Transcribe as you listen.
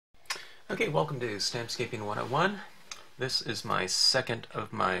Okay, welcome to Stampscaping 101. This is my second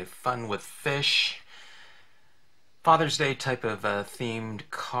of my Fun with Fish Father's Day type of themed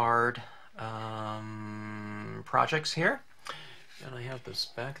card projects here. And I have this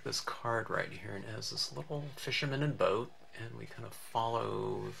card right here, and it has this little fisherman and boat, and we kind of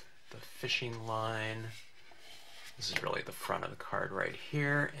follow the fishing line. This is really the front of the card right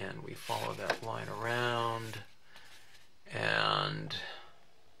here, and we follow that line around, and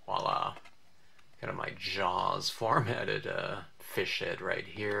voila. Kind of my Jaws formatted fish head right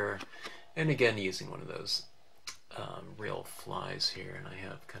here, and again using one of those real flies here, and I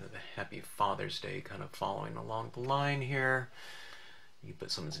have kind of the Happy Father's Day kind of following along the line here. You put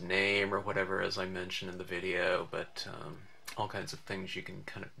someone's name or whatever, as I mentioned in the video, but all kinds of things you can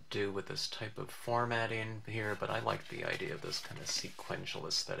kind of do with this type of formatting here, but I like the idea of this kind of sequential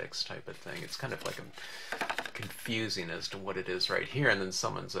aesthetics type of thing. It's kind of like confusing as to what it is right here, and then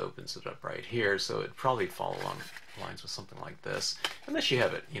someone opens it up right here, so it'd probably follow along lines with something like this. Unless you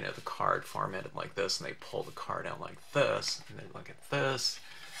have it, you know, the card formatted like this, and they pull the card out like this, and they look at this,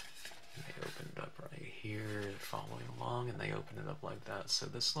 and they open it up right here, following along, and they open it up like that. So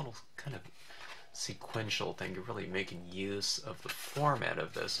this little kind of sequential thing, you're really making use of the format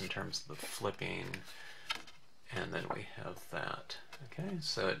of this in terms of the flipping, and then we have that. Okay,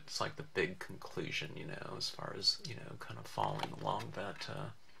 so it's like the big conclusion, you know, as far as, you know, kind of following along that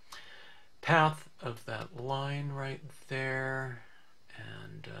path of that line right there,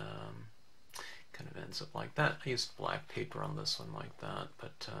 and kind of ends up like that. I used black paper on this one like that,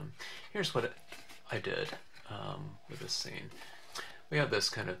 but here's what I did with this scene. We have this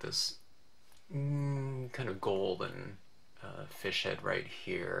kind of golden fish head right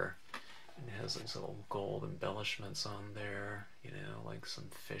here. And it has these little gold embellishments on there, you know, like some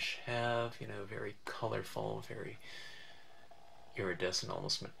fish have, you know, very colorful, very iridescent,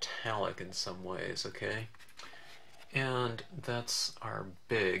 almost metallic in some ways, okay? And that's our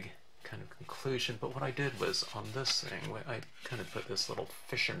big kind of conclusion. But what I did was on this thing, I kind of put this little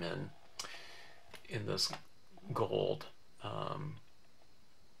fisherman in this gold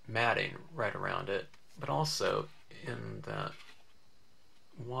matting right around it, but also in that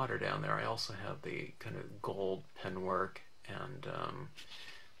water down there I also have the kind of gold penwork and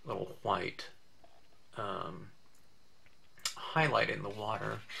little white highlighting the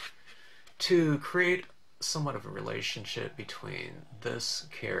water to create somewhat of a relationship between this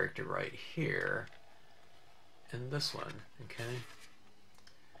character right here and this one, okay?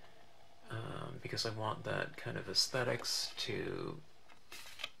 Because I want that kind of aesthetics to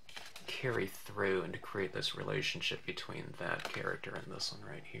carry through and to create this relationship between that character and this one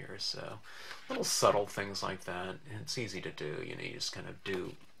right here. So little subtle things like that, and it's easy to do. You know, you just kind of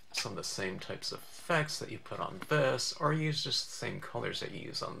do some of the same types of effects that you put on this, or use just the same colors that you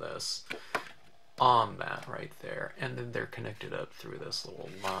use on this on that right there, and then they're connected up through this little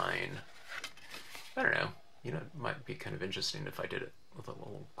line. I don't know, you know, it might be kind of interesting if I did it with a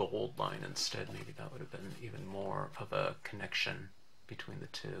little gold line instead. Maybe that would have been even more of a connection between the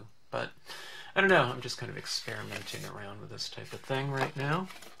two. But I don't know, I'm just kind of experimenting around with this type of thing right now.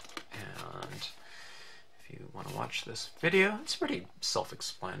 And if you want to watch this video, it's pretty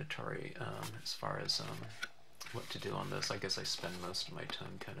self-explanatory as far as what to do on this. I guess I spend most of my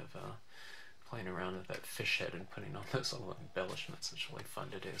time kind of playing around with that fish head and putting on those little embellishments. It's really fun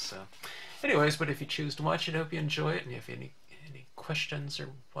to do. So anyways, but if you choose to watch it, I hope you enjoy it. And if you have any questions or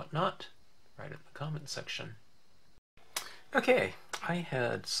whatnot, write it in the comment section. Okay, I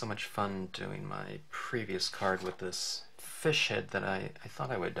had so much fun doing my previous card with this fish head that I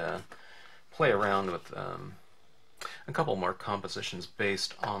thought I would play around with a couple more compositions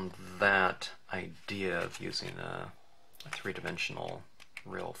based on that idea of using a three-dimensional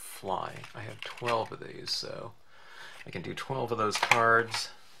real fly. I have 12 of these, so I can do 12 of those cards.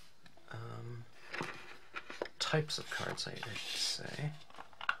 Types of cards, I should say.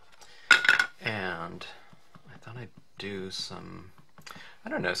 And I thought I'd do some, I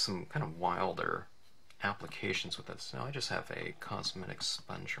don't know, some kind of wilder applications with this. Now I just have a cosmetic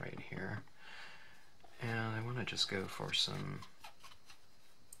sponge right here, and I want to just go for some,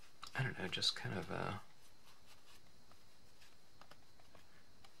 I don't know, just kind of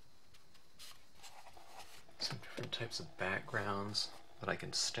some different types of backgrounds that I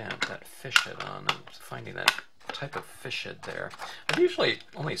can stamp that fish head on. I'm finding that type of fish head there. I've usually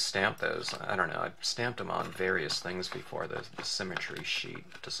only stamped those, I don't know, I've stamped them on various things before, the Symmetry Sheet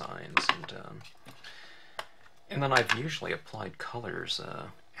designs, and then I've usually applied colors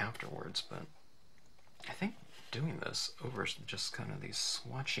afterwards, but I think doing this over just kind of these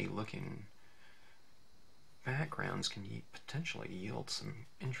swatchy looking backgrounds can potentially yield some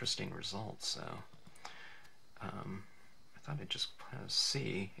interesting results, so I thought I'd just kind of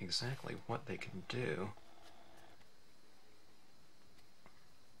see exactly what they can do.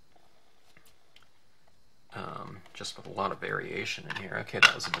 Just with a lot of variation in here. Okay,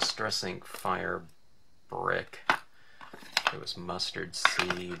 that was a Distress Ink Fire Brick. It was Mustard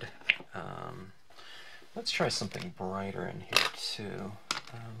Seed. Let's try something brighter in here too.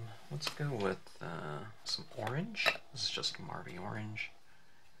 Let's go with some orange. This is just Marby Orange.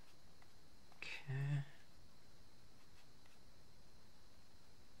 Okay.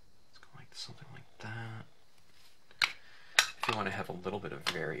 Let's go like something like that. If you want to have a little bit of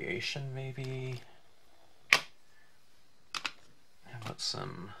variation, maybe. How about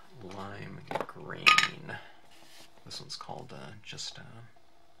some lime green? This one's called just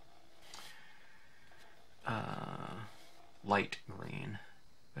light green,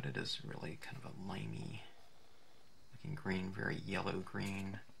 but it is really kind of a limey looking green, very yellow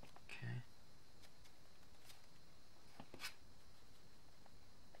green. Okay.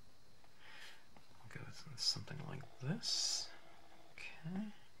 I'll go with something like this. Okay.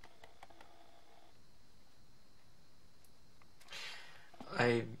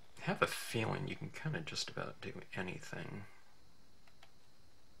 I have a feeling you can kind of just about do anything.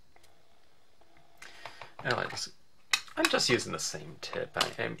 I'm just using the same tip.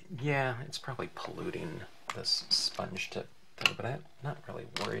 Yeah, it's probably polluting this sponge tip though, but I'm not really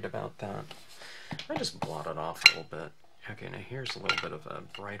worried about that. I just blot it off a little bit. Okay, now here's a little bit of a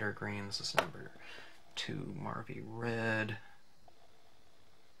brighter green. This is number 2 Marby Red.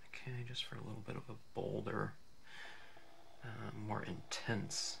 Okay, just for a little bit of a bolder, more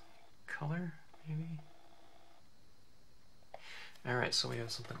intense color, maybe. Alright, so we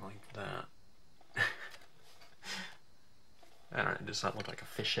have something like that. I don't know, does that look like a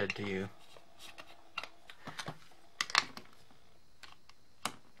fish head to you?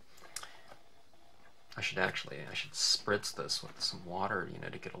 I should spritz this with some water, you know,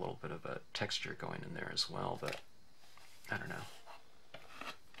 to get a little bit of a texture going in there as well, but I don't know.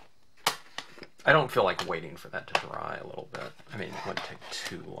 I don't feel like waiting for that to dry a little bit. I mean, it wouldn't take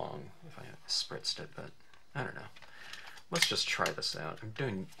too long if I spritzed it, but I don't know. Let's just try this out.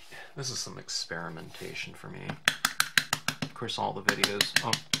 This is some experimentation for me. Of course, all the videos,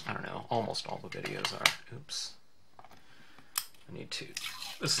 I don't know, almost all the videos are. Oops.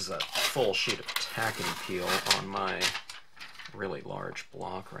 This is a full sheet of Tack N Peel on my really large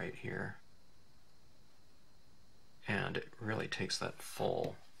block right here. And it really takes that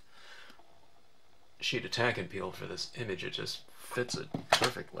full sheet of Tack N Peel for this image. It just fits it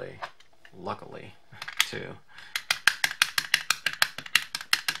perfectly, luckily, too.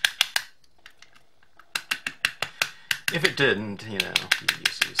 If it didn't, you know, you could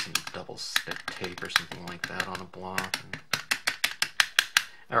use some double stick tape or something like that on a block.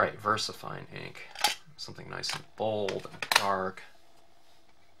 Alright, Versafine ink. Something nice and bold and dark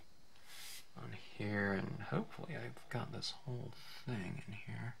on here, and hopefully I've got this whole thing in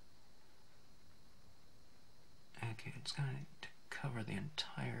here. Okay, it's going to cover the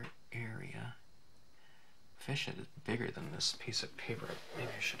entire area. Fish head is bigger than this piece of paper.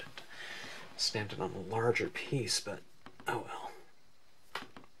 Maybe I should have stamped it on a larger piece, but oh well.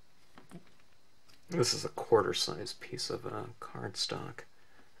 This is a quarter size piece of cardstock.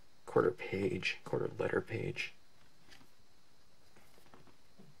 Quarter letter page.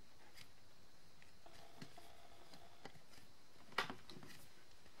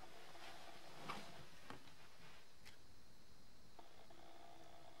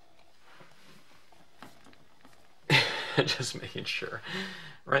 Just making sure.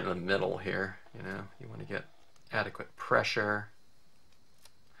 Right in the middle here, you know, you want to get adequate pressure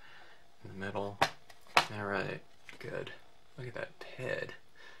in the middle. Alright, good. Look at that head.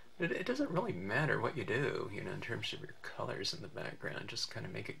 It doesn't really matter what you do, you know, in terms of your colors in the background. Just kind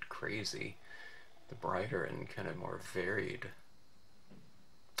of make it crazy. The brighter and kind of more varied.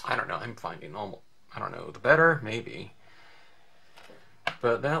 I don't know, I'm finding almost, I don't know, the better, maybe.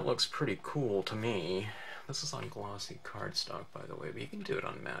 But that looks pretty cool to me. This is on glossy cardstock, by the way, but you can do it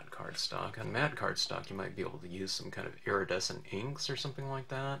on matte cardstock. On matte cardstock, you might be able to use some kind of iridescent inks or something like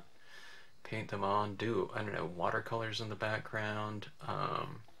that. Paint them on, do, I don't know, watercolors in the background.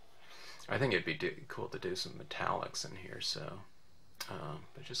 I think it'd be cool to do some metallics in here, so,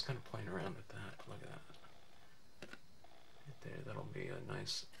 but just kind of playing around with that. Look at that. Right there, that'll be a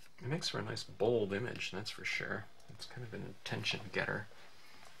nice, it makes for a nice bold image, that's for sure. It's kind of an attention getter.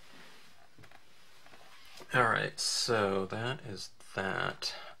 Alright, so that is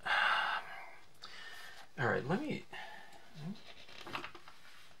that. Alright, hold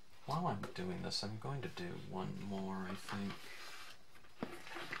while I'm doing this, I'm going to do one more, I think.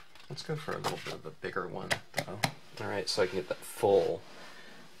 Let's go for a little bit of a bigger one, though. Alright, so I can get that full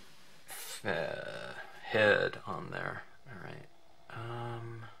head on there. Alright.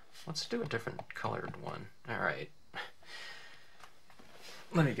 Let's do a different colored one. Alright.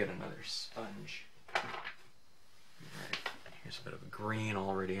 Let me get another sponge. Alright. Here's a bit of green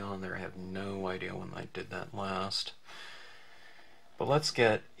already on there. I have no idea when I did that last. But let's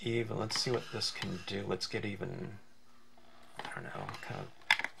get even. Let's see what this can do. Let's get even, I don't know, kind of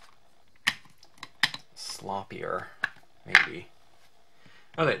sloppier, maybe.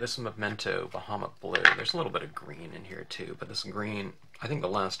 Okay, this is Memento Bahamut Blue. There's a little bit of green in here too, but this green, I think the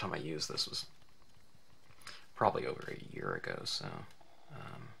last time I used this was probably over a year ago, so.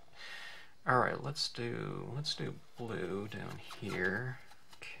 Alright, let's do blue down here.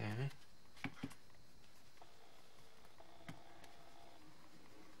 Okay.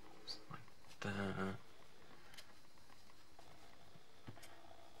 Something like that.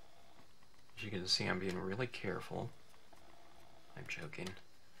 As you can see, I'm being really careful. I'm joking.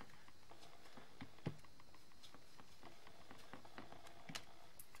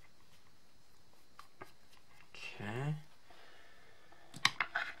 Okay.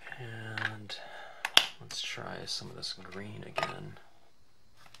 And let's try some of this green again.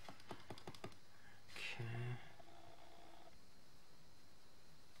 Okay.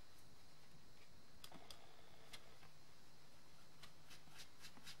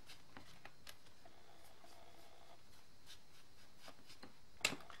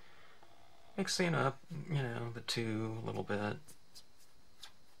 Mixing up, you know, the two a little bit.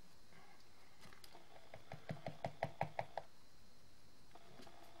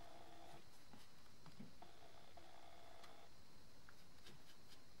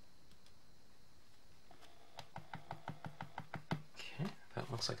 Okay,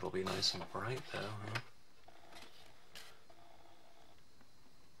 that looks like it'll be nice and bright though, huh?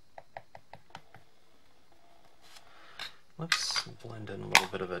 Let's blend in a little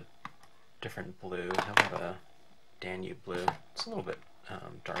bit of a different blue. How about a Danube blue? It's a little bit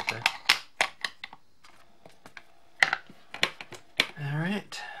darker.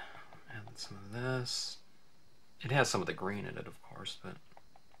 Alright, add some of this. It has some of the green in it, of course, but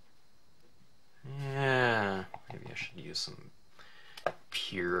yeah, maybe I should use some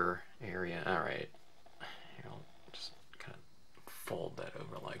pure area. Alright, here, I'll just kind of fold that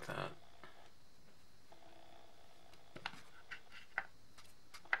over like that.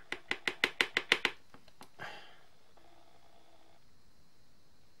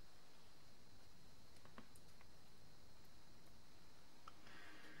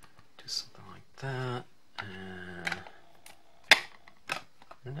 Something like that, and I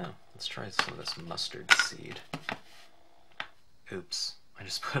don't know, let's try some of this mustard seed. Oops, I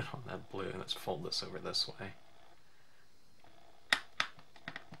just put it on that blue. Let's fold this over this way.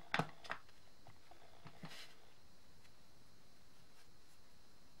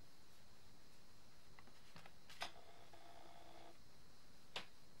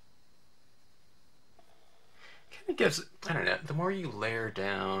 Kind of gives, I don't know, the more you layer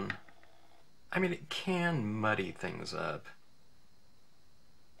down, I mean, it can muddy things up,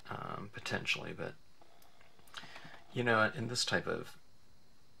 potentially, but, you know, in this type of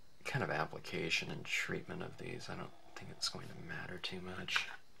kind of application and treatment of these, I don't think it's going to matter too much.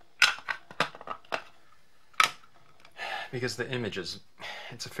 Because the image is,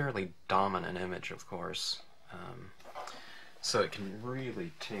 it's a fairly dominant image, of course, so it can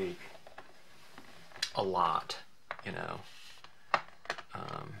really take a lot, you know,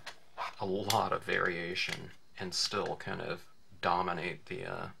 a lot of variation and still kind of dominate the,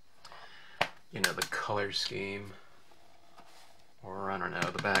 you know, the color scheme, or I don't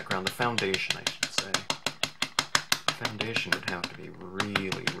know, the background, the foundation, I should say. The foundation would have to be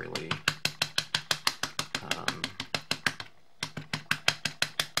really, really,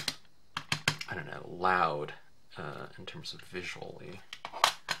 I don't know, loud in terms of visually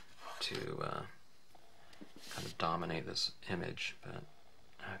to kind of dominate this image, but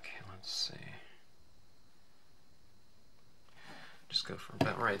okay, let's see. Just go for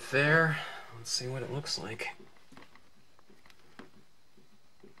about right there. Let's see what it looks like.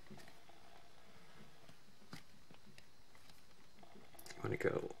 I'm going to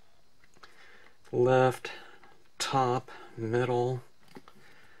go left, top, middle,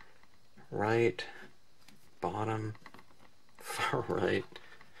 right, bottom, far right.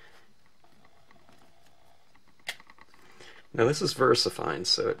 Now this is Versafine,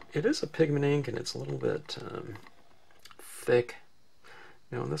 so it is a pigment ink and it's a little bit thick.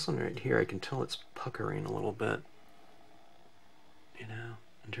 Now on this one right here, I can tell it's puckering a little bit, you know,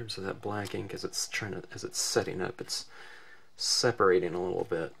 in terms of that black ink, as it's setting up, it's separating a little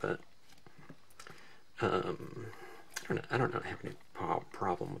bit, but I don't have any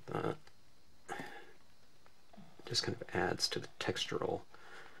problem with that. It just kind of adds to the textural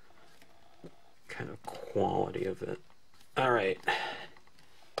kind of quality of it. All right.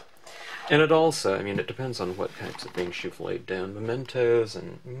 And it also, I mean, it depends on what types of inks you've laid down. Mementos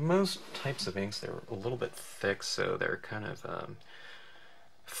and most types of inks, they're a little bit thick, so they're kind of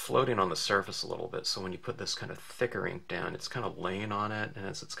floating on the surface a little bit. So when you put this kind of thicker ink down, it's kind of laying on it, and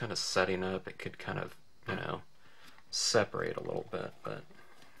as it's kind of setting up, it could kind of, you know, separate a little bit. But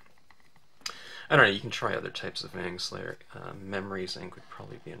I don't know, you can try other types of inks there. Memories ink would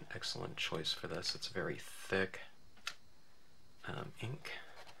probably be an excellent choice for this. It's very thick ink.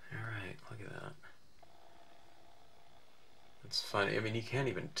 Alright, look at that. It's funny. I mean, you can't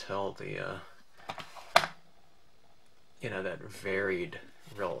even tell the, you know, that varied,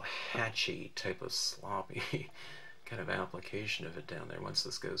 real hatchy type of sloppy kind of application of it down there. Once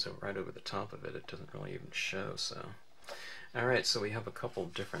this goes right over the top of it, it doesn't really even show, so. Alright, so we have a couple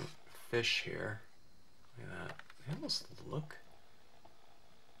different fish here. Look at that. They almost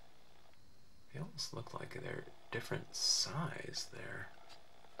look like they're different size there.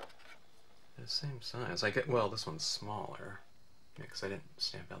 The same size. Well, this one's smaller because I didn't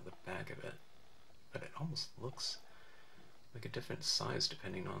stamp out the back of it, but it almost looks like a different size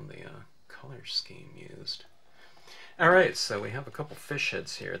depending on the color scheme used. Alright, so we have a couple fish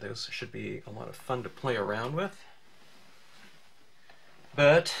heads here. Those should be a lot of fun to play around with.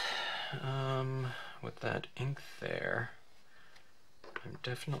 But with that ink there, I'm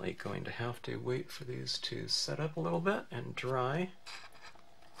definitely going to have to wait for these to set up a little bit and dry.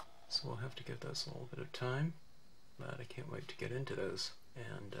 So we'll have to give those a little bit of time, but I can't wait to get into those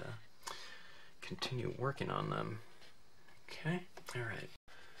and continue working on them. Okay, alright.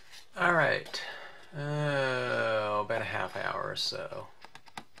 Alright, about a half hour or so.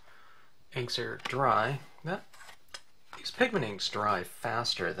 Inks are dry. These pigment inks dry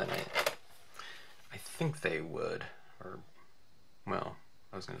faster than I think they would, or, well,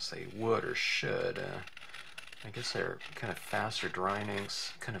 I was going to say would or should. I guess they're kind of faster drying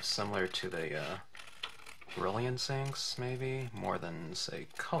inks, kind of similar to the Brilliance inks, maybe, more than, say,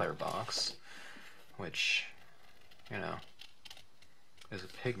 Colorbox, which, you know, is a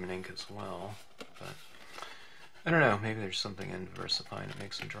pigment ink as well. But I don't know, maybe there's something in Versafine that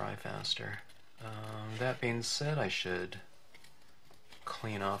makes them dry faster. That being said, I should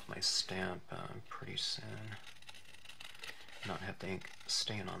clean off my stamp pretty soon. Not have the ink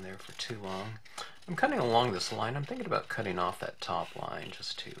staying on there for too long. I'm cutting along this line. I'm thinking about cutting off that top line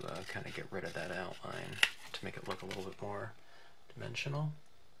just to kind of get rid of that outline to make it look a little bit more dimensional,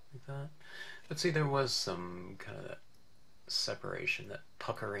 like that. But see, there was some kind of that separation, that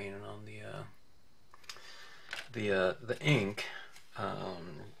puckering on the ink,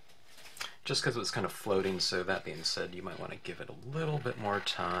 just because it was kind of floating. So that being said, you might want to give it a little bit more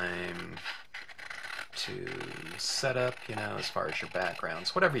time to set up, you know, as far as your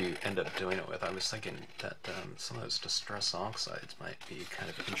backgrounds, whatever you end up doing it with. I was thinking that some of those distress oxides might be kind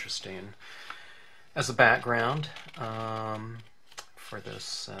of interesting as a background for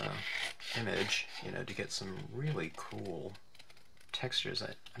this image, you know, to get some really cool textures.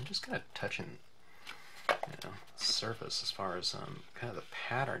 I'm just kind of touching, you know, surface as far as kind of the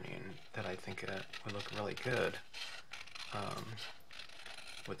patterning that I think would look really good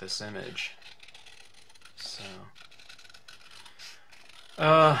with this image. So,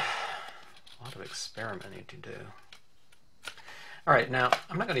 a lot of experimenting to do. Alright, now,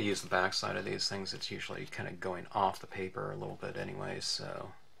 I'm not going to use the back side of these things. It's usually kind of going off the paper a little bit anyway,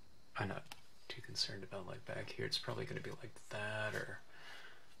 so I'm not too concerned about, like, back here. It's probably going to be like that, or,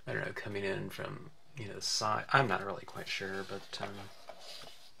 I don't know, coming in from, you know, the side. I'm not really quite sure, but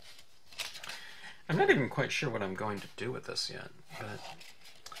I'm not even quite sure what I'm going to do with this yet, but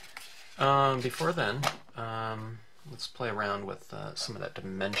before then, let's play around with some of that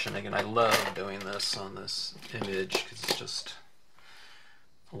dimension. Again, I love doing this on this image because it's just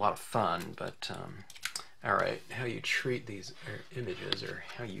a lot of fun, but alright, how you treat these images, or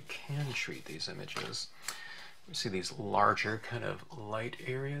how you can treat these images. You see these larger kind of light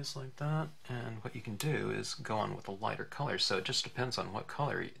areas like that, and what you can do is go on with a lighter color. So it just depends on what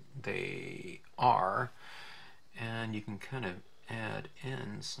color they are, and you can kind of add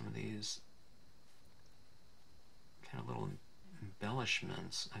in some of these kind of little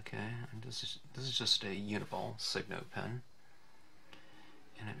embellishments. Okay, and this is just a Uniball Signo pen,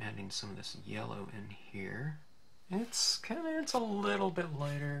 and I'm adding some of this yellow in here. It's a little bit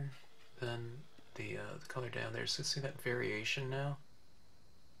lighter than the color down there. So see that variation now?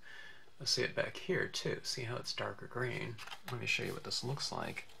 I see it back here too. See how it's darker green? Let me show you what this looks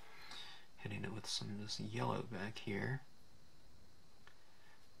like. Hitting it with some of this yellow back here.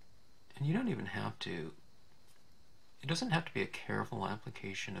 And you don't even have to, it doesn't have to be a careful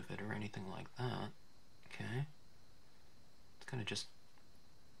application of it or anything like that. Okay? It's gonna just,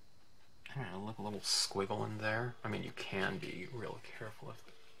 I don't know, look a little squiggle in there. I mean, you can be real careful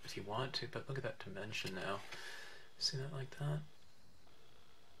if you want to, but look at that dimension now. See that like that?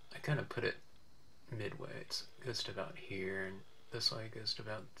 I kind of put it midway. It goes to about here, and this way goes to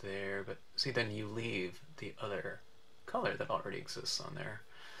about there, but see, then you leave the other color that already exists on there.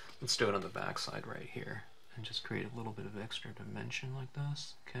 Let's do it on the back side right here, and just create a little bit of extra dimension like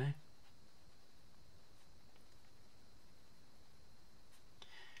this, okay?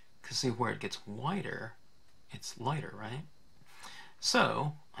 Because see, where it gets wider, it's lighter, right?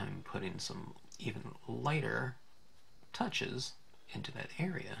 So I'm putting some even lighter touches into that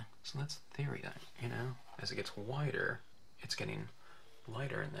area. So that's the theory, you know? As it gets wider, it's getting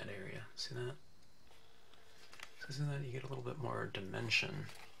lighter in that area. See that? So see that? You get a little bit more dimension.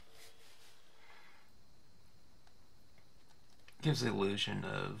 Gives the illusion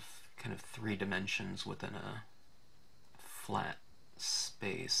of kind of 3 dimensions within a flat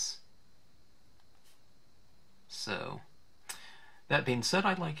space. So, that being said,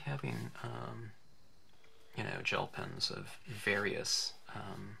 I like having, you know, gel pens of various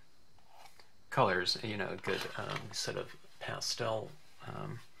colors. You know, a good set of pastel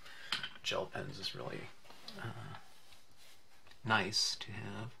gel pens is really nice to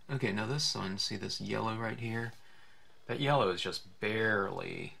have. Okay, now this one, see this yellow right here? That yellow is just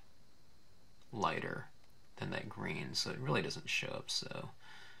barely lighter than that green, so it really doesn't show up, so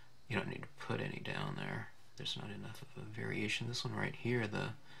you don't need to put any down there. There's not enough of a variation. This one right here, the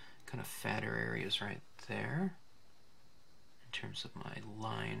kind of fatter area is right there in terms of my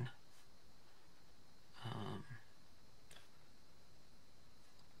line.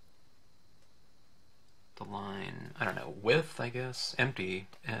 The line, I don't know, width, I guess, empty,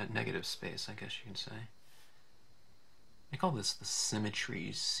 negative space, I guess you can say. I call this the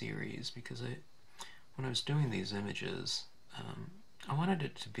Symmetry series because when I was doing these images, I wanted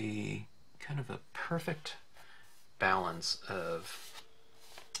it to be kind of a perfect balance of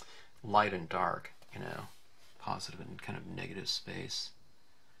light and dark, you know, positive and kind of negative space.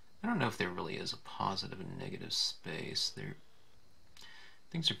 I don't know if there really is a positive and negative space.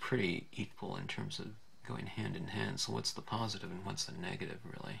 Things are pretty equal in terms of going hand in hand, so what's the positive and what's the negative,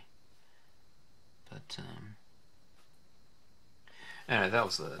 really? But, anyway,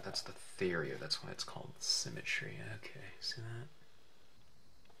 that's the theory, that's why it's called symmetry. Okay, see that?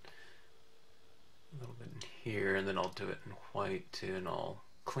 A little bit in here, and then I'll do it in white too, and I'll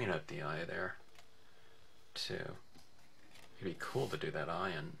clean up the eye there too. It'd be cool to do that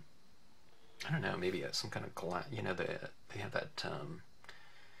eye in, I don't know, maybe some kind of glass, you know, they have that,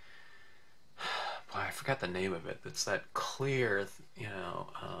 boy, I forgot the name of it. It's that clear, you know,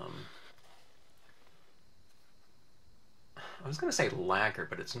 I was going to say lacquer,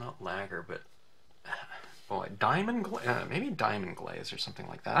 but it's not lacquer, but boy, maybe diamond glaze or something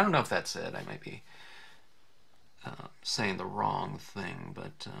like that. I don't know if that's it. I might be saying the wrong thing,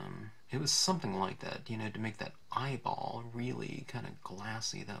 but it was something like that, you know, to make that eyeball really kind of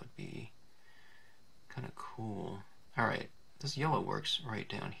glassy. That would be kind of cool. Alright, this yellow works right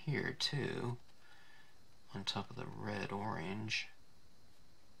down here too, on top of the red-orange.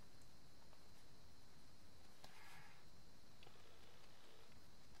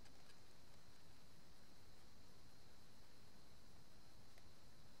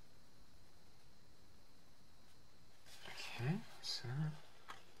 Okay, so right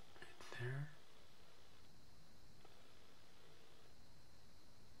there.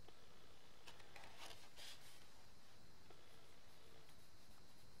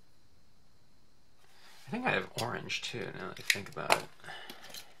 I think I have orange too, now that I think about it.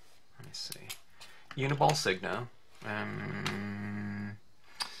 Let me see. Uniball Signo. I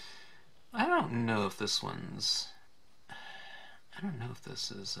don't know if this one's... I don't know if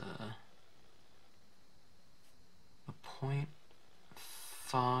this is a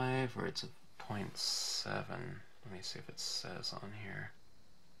 0.5 or it's a 0.7. Let me see if it says on here.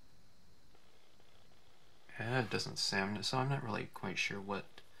 Yeah, it doesn't say, so I'm not really quite sure what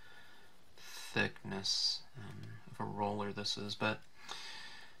thickness of a roller this is, but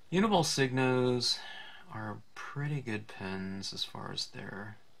Uniball Signos are pretty good pens as far as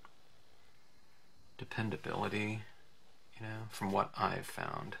their dependability, you know, from what I've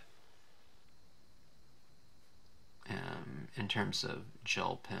found. In terms of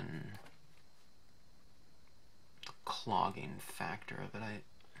gel pen, the clogging factor of it,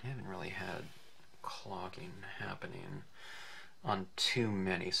 I haven't really had clogging happening on too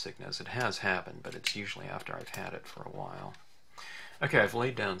many Signas. It has happened, but it's usually after I've had it for a while. Okay, I've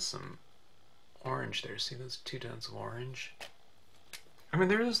laid down some orange there. See those 2 tones of orange? I mean,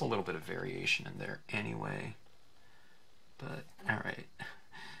 there is a little bit of variation in there anyway, but alright.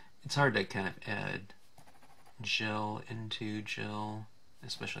 It's hard to kind of add gel into gel,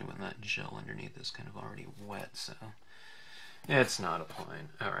 especially when that gel underneath is kind of already wet, so it's not applying.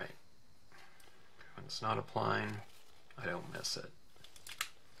 Alright. When it's not applying, I don't miss it,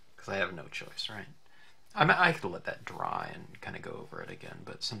 because I have no choice, right? I could let that dry and kind of go over it again,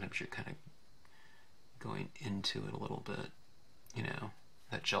 but sometimes you're kind of going into it a little bit, you know.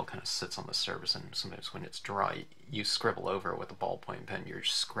 That gel kind of sits on the surface, and sometimes when it's dry, you scribble over it with a ballpoint pen, you're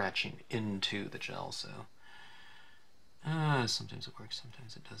scratching into the gel, so sometimes it works,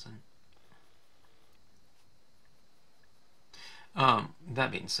 sometimes it doesn't.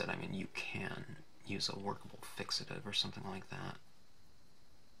 That being said, I mean, you can use a workable fixative or something like that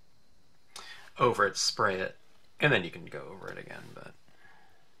over it, spray it, and then you can go over it again, but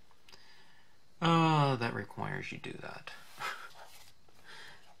that requires you do that.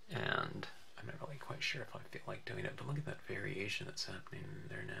 And I'm not really quite sure if I feel like doing it, but look at that variation that's happening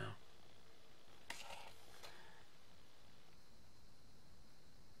there now.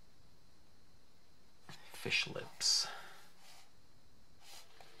 Fish lips.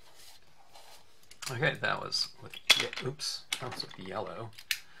 Okay, that was with, oops, that was with yellow.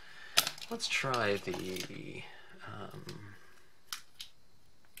 Let's try the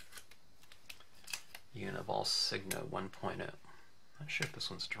Uniball Signo 1.0. Not sure if this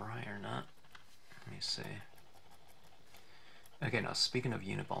one's dry or not. Let me see. Okay, now speaking of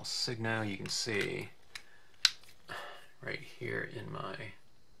Uniball Signo, you can see right here in my,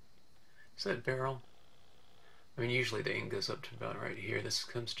 is that barrel? I mean, usually the ink goes up to about right here. This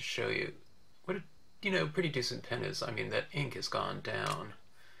comes to show you what a, pretty decent pen is. I mean, that ink has gone down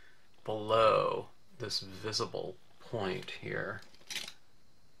below this visible point here.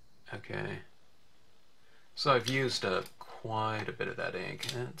 Okay. So I've used quite a bit of that ink,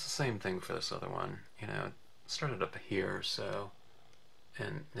 and it's the same thing for this other one. It started up here, so,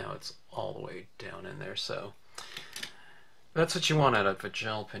 and now it's all the way down in there, so that's what you want out of a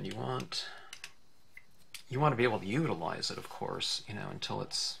gel pen. You want to be able to utilize it, of course, until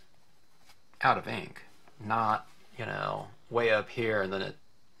it's out of ink, not, way up here and then it,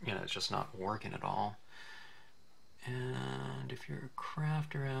 it's just not working at all. And if you're a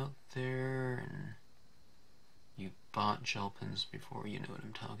crafter out there and you bought gel pens before, you know what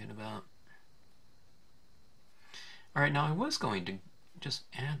I'm talking about. Alright, now I was going to just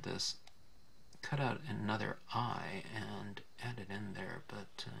add this, cut out another eye and add it in there,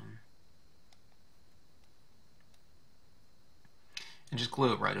 but and just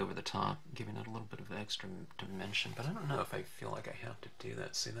glue it right over the top, giving it a little bit of extra dimension, but I don't know if I feel like I have to do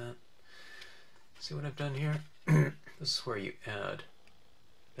that. See that? See what I've done here? This is where you add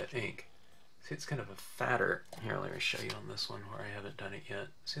that ink. See, it's kind of a fatter, here, let me show you on this one where I haven't done it yet.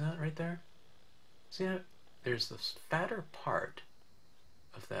 See that right there? See that? There's this fatter part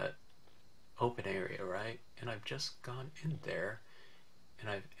of that open area, right? And I've just gone in there and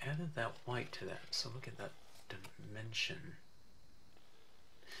I've added that white to that. So look at that dimension.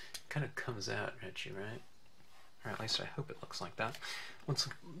 Kind of comes out at you, right? Or at least I hope it looks like that. Let's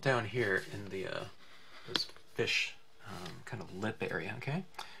look down here in the this fish kind of lip area, okay?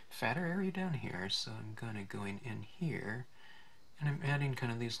 Fatter area down here, so I'm gonna go in here, and I'm adding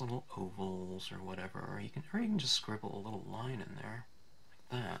kind of these little ovals or whatever, or you can just scribble a little line in there,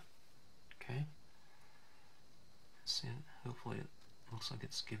 like that, okay? See it? Hopefully it looks like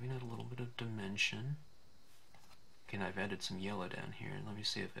it's giving it a little bit of dimension. Again, I've added some yellow down here, and let me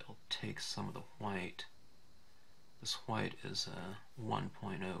see if it'll take some of the white. This white is a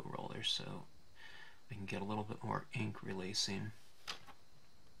 1.0 roller, so I can get a little bit more ink releasing.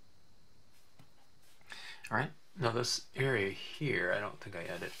 Alright, now this area here, I don't think I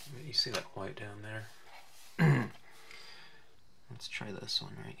added, you see that white down there? Let's try this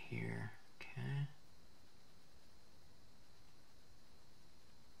one right here, okay.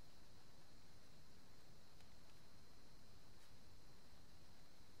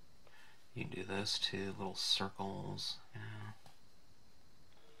 You can do this too, little circles,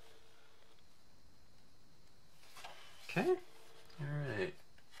 Okay, alright.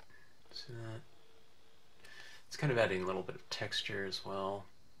 So that, it's kind of adding a little bit of texture as well.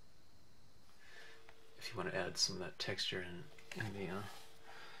 If you want to add some of that texture in the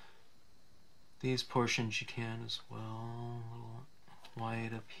these portions, you can as well. A little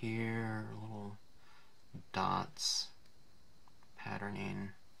white up here, little dots, patterning.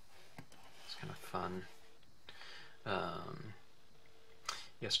 kind of fun.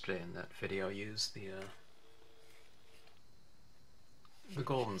 Yesterday in that video I used the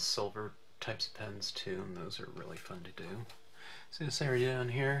gold and silver types of pens too, and those are really fun to do. See this area down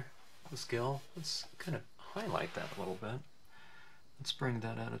here, this gill? Let's kind of highlight that a little bit. Let's bring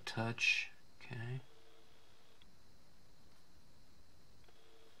that out a touch. Okay.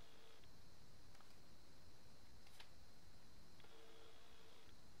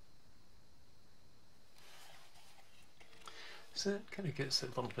 So that kind of gives it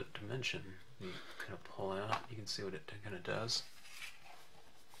a little bit of dimension. You kind of pull out, you can see what it kind of does.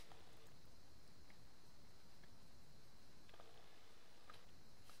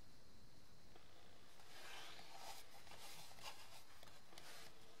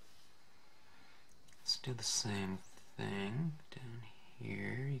 Let's do the same thing down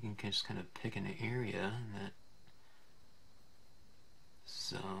here. You can just kind of pick an area in that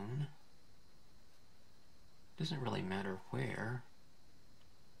zone. Doesn't really matter where.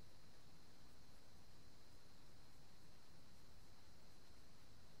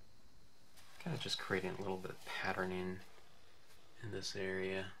 Kind of just creating a little bit of patterning in this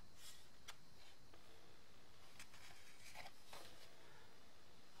area.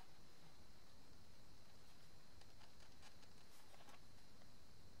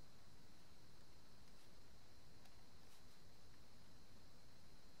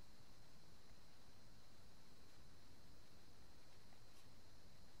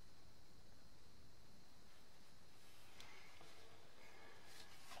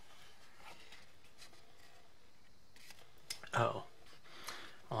 Oh,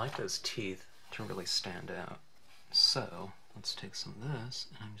 I like those teeth to really stand out. So, let's take some of this,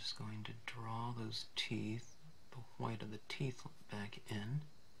 and I'm just going to draw those teeth, the white of the teeth back in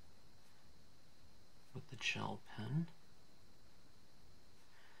with the gel pen.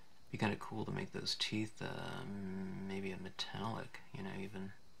 Be kind of cool to make those teeth maybe a metallic, you know,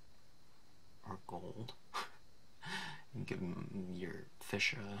 even, or gold. You can give your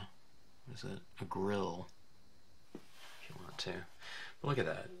fish what is it, a grill. Want to. But look at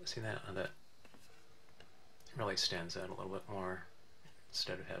that. See that? That really stands out a little bit more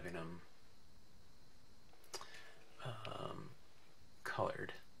instead of having them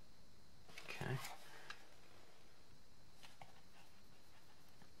colored. Okay.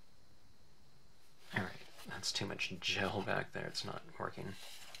 Alright, that's too much gel back there. It's not working.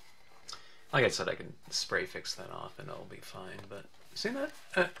 Like I said, I can spray fix that off and it'll be fine, but see that?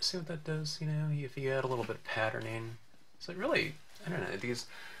 See what that does? You know, if you add a little bit of patterning. So really, I don't know, these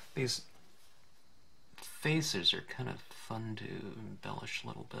faces are kind of fun to embellish a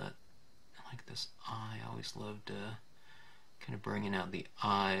little bit. I like this eye. I always loved kind of bringing out the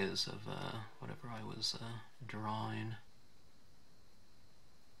eyes of whatever I was drawing.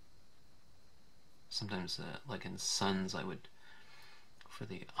 Sometimes, like in suns, I would, for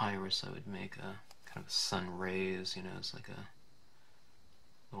the iris, I would make a kind of sun rays, you know, it's like a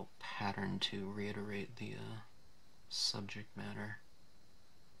little pattern to reiterate the subject matter.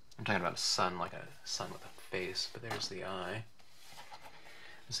 I'm talking about a sun, like a sun with a face, but there's the eye.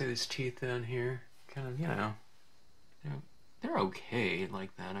 And see these teeth down here? Kind of, you know, they're okay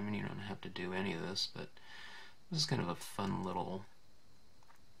like that. I mean, you don't have to do any of this, but this is kind of a fun little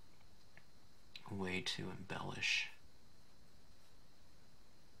way to embellish.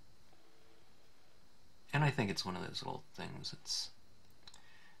 And I think it's one of those little things,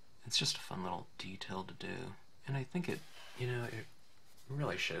 it's just a fun little detail to do. And I think it, you know, it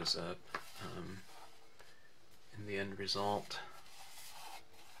really shows up in the end result.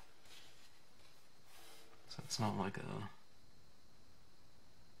 So it's not like a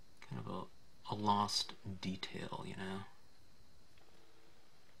kind of a lost detail, you know.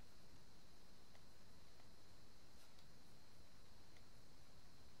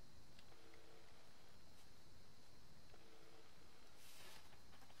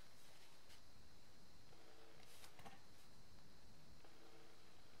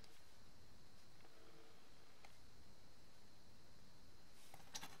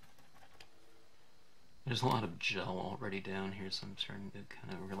 There's a lot of gel already down here, so I'm starting to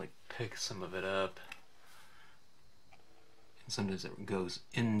kind of really pick some of it up. And sometimes it goes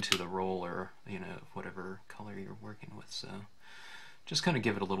into the roller, you know, of whatever color you're working with, so just kind of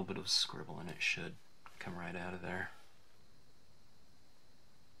give it a little bit of scribble and it should come right out of there.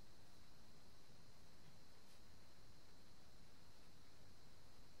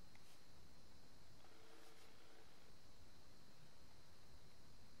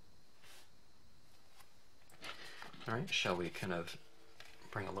 Alright, shall we kind of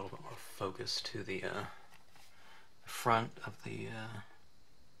bring a little bit more focus to the front of the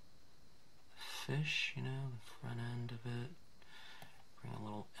fish, you know, the front end of it. Bring a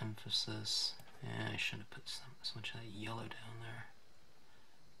little emphasis. Yeah, I shouldn't have put so much of that yellow down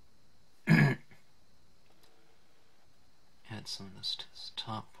there. Add some of this to this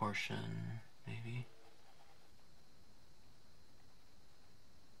top portion, maybe.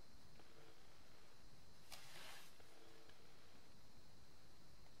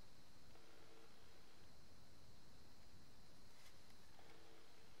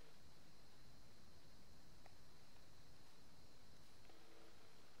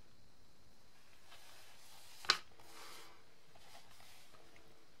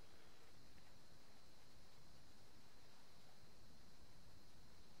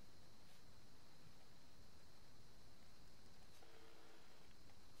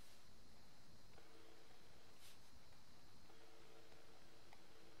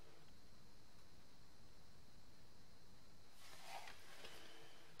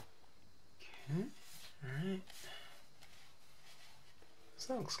 Alright. This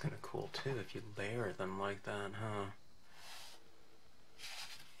looks kind of cool too if you layer them like that, huh?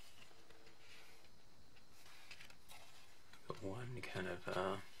 Put one kind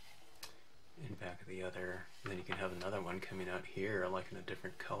of in back of the other, and then you can have another one coming out here like in a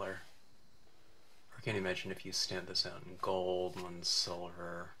different color. Or can you imagine if you stamp this out in gold, one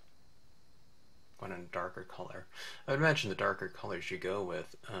silver, one in a darker color? I would imagine the darker colors you go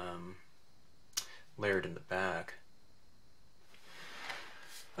with layered in the back.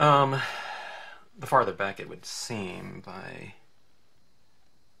 The farther back it would seem by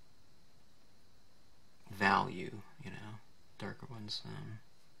value, you know, darker ones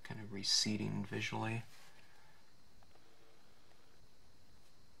kind of receding visually.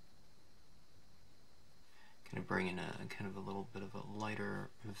 Kind of bringing a kind of a little bit of a lighter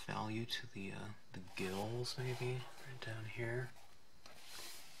value to the gills, maybe right down here.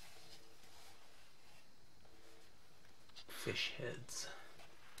 Fish heads.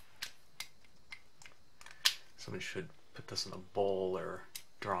 Someone should put this in a bowl or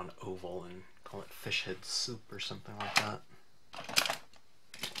draw an oval and call it fish head soup or something like that.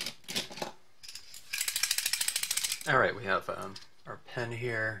 Alright, we have our pen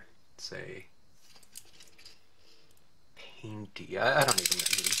here. It's a painty. I don't even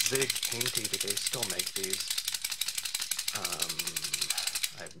know. Big painty. Do they still make these?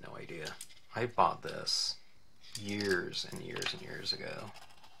 I have no idea. I bought this years and years and years ago.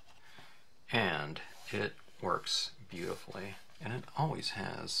 And it works beautifully, and it always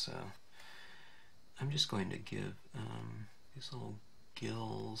has. So I'm just going to give these little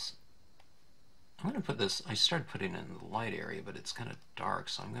gills. I'm going to put this, I started putting it in the light area, but it's kind of dark,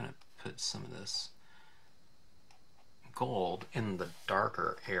 so I'm going to put some of this gold in the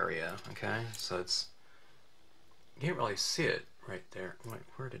darker area, okay? So it's, you can't really see it right there. Wait,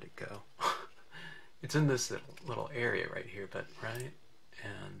 where did it go? It's in this little area right here, but right?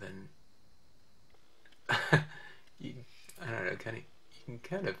 And then you, I don't know, kind of, you can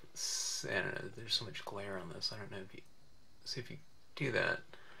kind of, I don't know, there's so much glare on this, I don't know if you, see if you do that.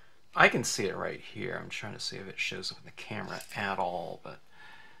 I can see it right here. I'm trying to see if it shows up in the camera at all, but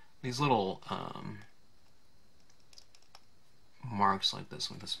these little marks like this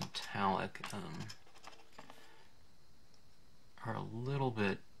with this metallic are a little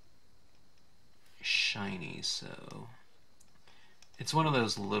bit shiny, so it's one of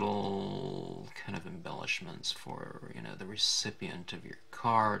those little kind of embellishments for, you know, the recipient of your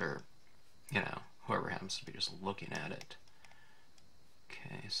card, or, you know, whoever happens to be just looking at it.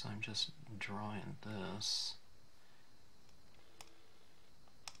 Okay, so I'm just drawing this.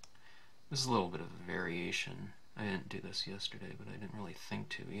 This is a little bit of a variation. I didn't do this yesterday, but I didn't really think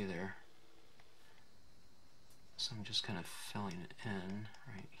to either. So I'm just kind of filling it in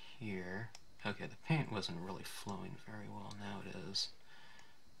right here. Okay, the paint wasn't really flowing very well. Now it is.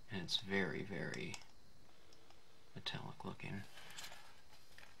 And it's very, very metallic looking.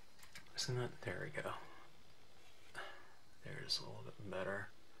 Isn't that? There we go. There's a little bit better.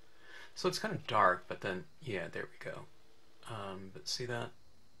 So it's kind of dark, but then, yeah, there we go. But see that?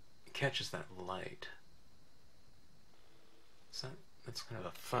 It catches that light. So that's kind of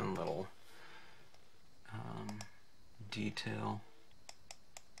a fun little detail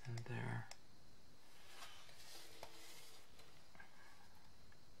in there.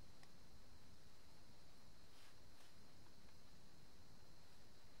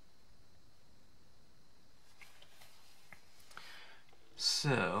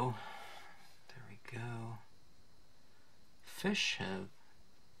 So, there we go. Fish have,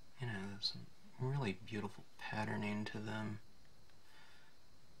 you know, some really beautiful patterning to them.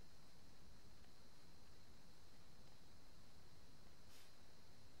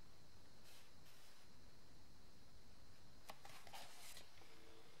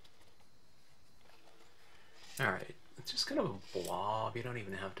 Alright, it's just kind of a blob. You don't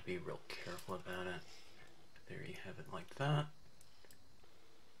even have to be real careful about it. There you have it like that.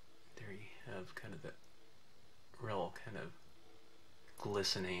 There you have kind of the real kind of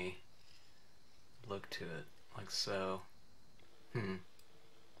glisteny look to it, like so.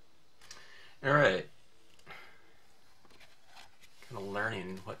 Alright. Kind of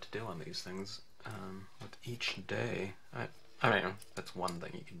learning what to do on these things with each day. I mean, that's one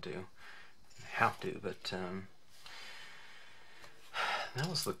thing you can do. You have to, but that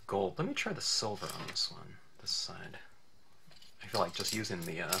was the gold. Let me try the silver on this one, this side. I feel like just using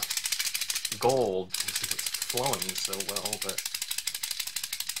the gold, since it's flowing so well, but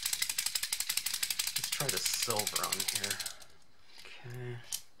let's try the silver on here. Okay.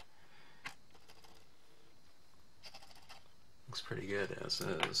 Looks pretty good as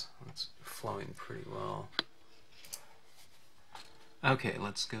is. It's flowing pretty well. Okay,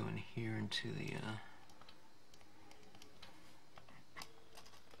 let's go in here into the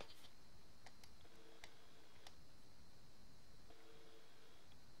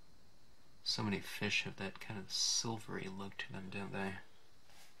so many fish have that kind of silvery look to them, don't they?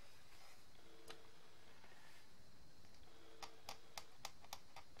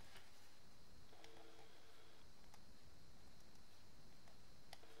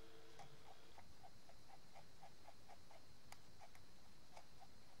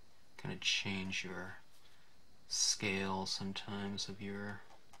 Kind of change your scale sometimes of your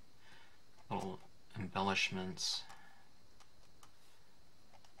little embellishments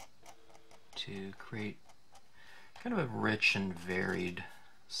to create kind of a rich and varied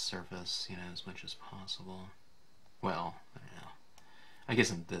surface, you know, as much as possible. Well, I don't know. I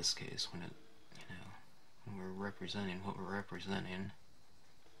guess in this case, when it, you know, when we're representing what we're representing,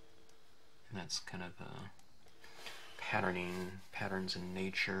 and that's kind of patterns in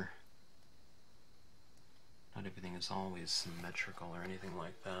nature. Not everything is always symmetrical or anything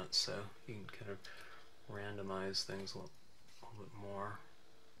like that, so you can kind of randomize things a little bit more.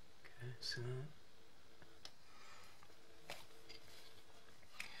 Okay, see that?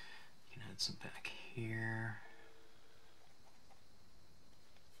 You can add some back here.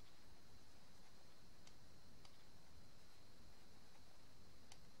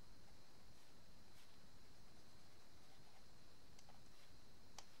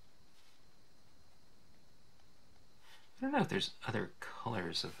 I don't know if there's other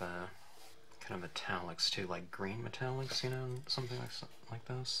colors of kind of metallics too, like green metallics, you know, something like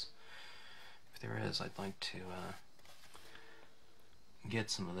this. If there is, I'd like to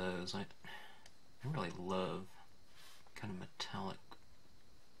get some of those. I really love kind of metallic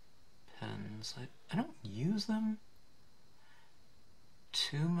pens. I don't use them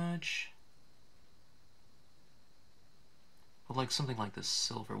too much, but like something like this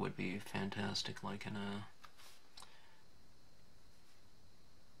silver would be fantastic, like in a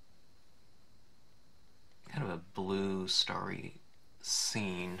kind of a blue starry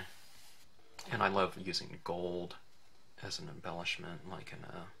scene. And I love using gold as an embellishment, like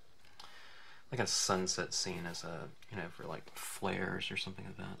in a sunset scene, as a, you know, for like flares or something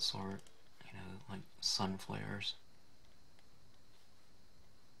of that sort, you know, like sun flares.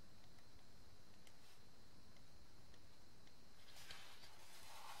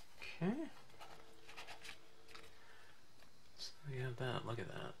 Okay, so you have that. Look at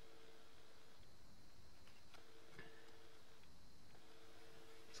that.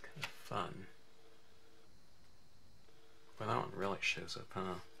 It's kind of fun. Well, that one really shows up,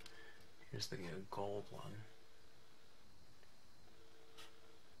 huh? Here's the gold one.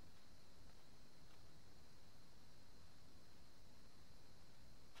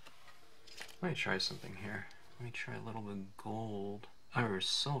 Let me try something here. Let me try a little bit of gold, or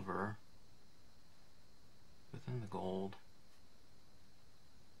silver, within the gold.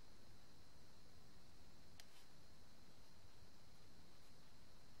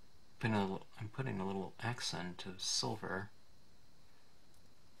 I'm putting a little accent of silver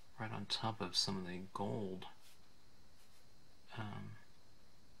right on top of some of the gold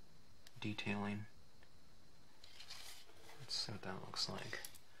detailing. Let's see what that looks like.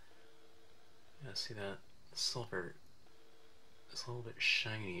 Yeah, see that silver is a little bit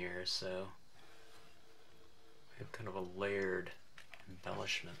shinier, so we have kind of a layered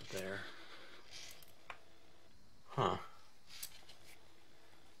embellishment there. Huh.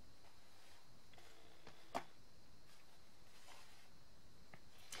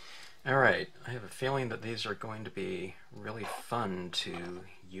 Alright, I have a feeling that these are going to be really fun to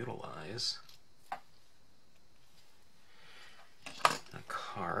utilize. A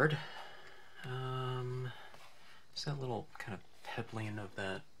card. Is that little kind of pebbling of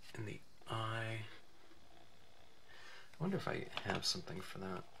that in the eye? wonder if I have something for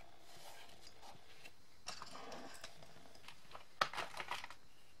that.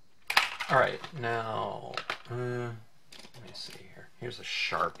 All right, now, let me see here. Here's a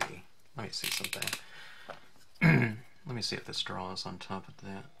Sharpie. Let me see something. Let me see if this draws on top of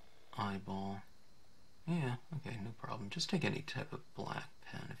that eyeball. Yeah, okay, no problem. Just take any type of black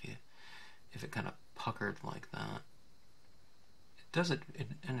pen if it kind of puckered like that. It does it,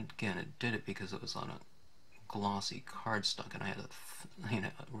 and again, it did it because it was on a glossy cardstock, and I had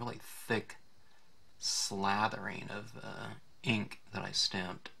a really thick slathering of ink that I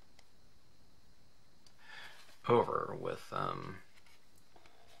stamped over with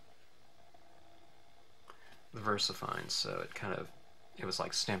the Versafine, so it was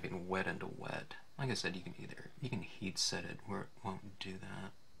like stamping wet into wet. Like I said, you can heat set it where it won't do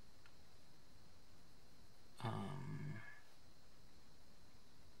that.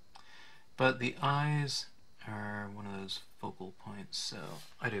 But the eyes are one of those focal points, so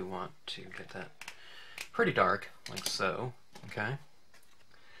I do want to get that pretty dark, like so. Okay,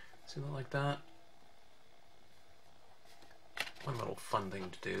 see that like that? One little fun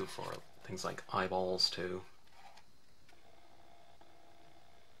thing to do for things like eyeballs too,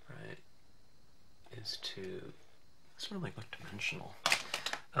 right, is to sort of like look dimensional.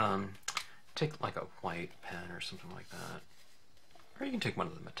 Take like a white pen or something like that, or you can take one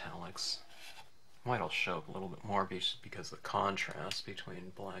of the metallics. White will show up a little bit more because of the contrast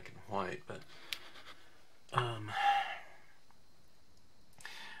between black and white, but I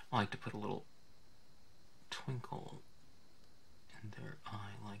like to put a little twinkle in their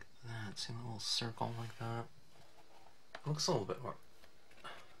eye like that. See a little circle like that? It looks a little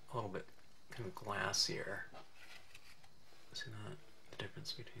bit kind of glassier. See that? The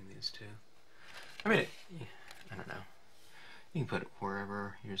difference between these two. I mean, I don't know. You can put it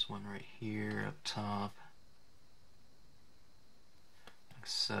wherever. Here's one right here up top, like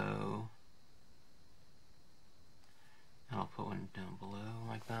so. And I'll put one down below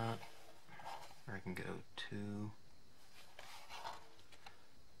like that. Or I can go two.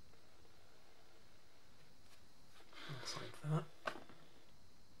 Looks like that.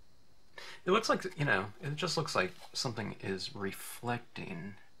 It looks like, you know, it just looks like something is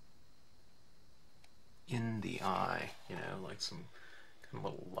reflecting in the eye, you know, like some kind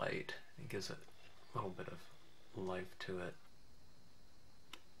of little light. It gives it a little bit of life to it.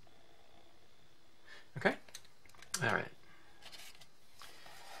 Okay? Alright.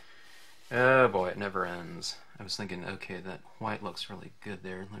 Oh boy, it never ends. I was thinking, okay, that white looks really good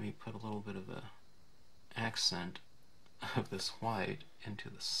there. Let me put a little bit of a accent of this white into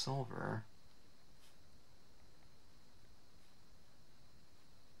the silver.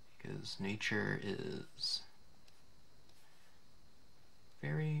 Because nature is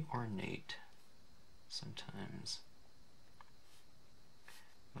very ornate sometimes,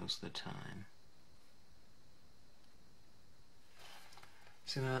 most of the time.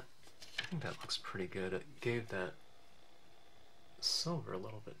 See that? I think that looks pretty good. It gave that silver a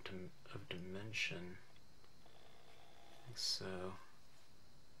little bit of dimension, like so.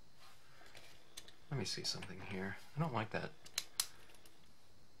 Let me see something here. I don't like that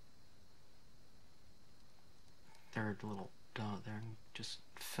third little dot there. I'm just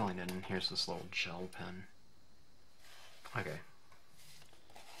filling it in. Here's this little gel pen. Okay.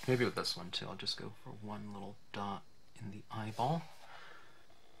 Maybe with this one too. I'll just go for one little dot in the eyeball.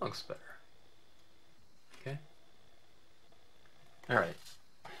 Looks better. Okay. Alright.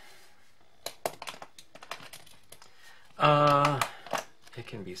 It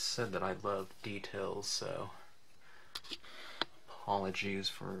can be said that I love details, so apologies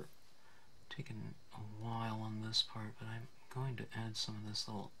for taking a while on this part, but I'm going to add some of this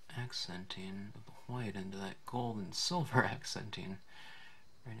little accenting of the white into that gold and silver accenting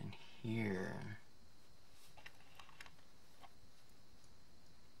right in here.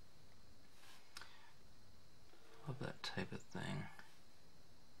 Love that type of thing.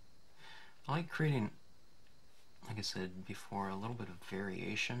 I like creating, like I said before, a little bit of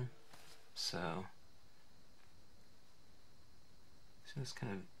variation. So, see, this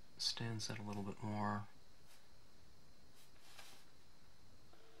kind of stands out a little bit more.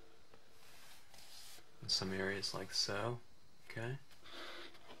 In some areas like so. Okay.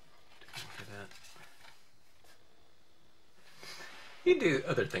 Take a look at that. You can do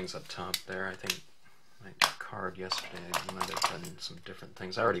other things up top there. I think my card yesterday I might have done some different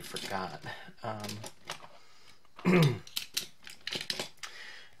things. I already forgot.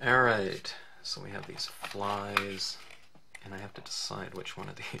 Alright, so we have these flies, and I have to decide which one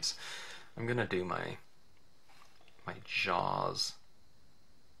of these. I'm gonna do my jaws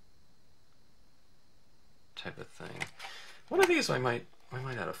type of thing. One of these I might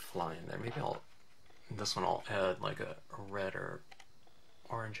add a fly in there. Maybe this one I'll add like a red or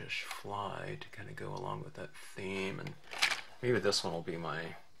orangish fly to kind of go along with that theme, and maybe this one will be my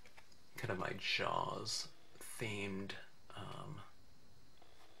kind of my Jaws themed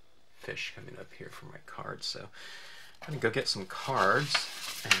fish coming up here for my cards. So I'm going to go get some cards,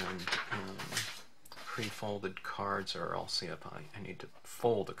 and pre-folded cards, or I'll see if I need to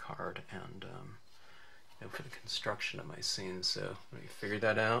fold a card and for the construction of my scene. So let me figure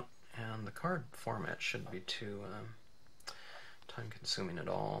that out, and the card format shouldn't be too time consuming at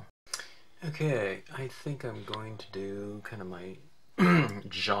all. Okay, I think I'm going to do kind of my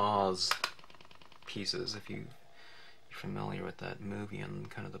Jaws pieces. If you're familiar with that movie and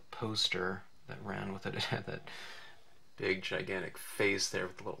kind of the poster that ran with it, it had that big gigantic face there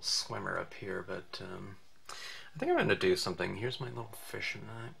with the little swimmer up here. But I think I'm going to do something. Here's my little fish, and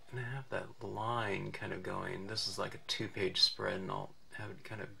I'm going to have that line kind of going. This is like a 2-page spread, and I'll have it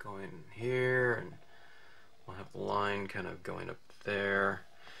kind of going here, and I'll have the line kind of going up there.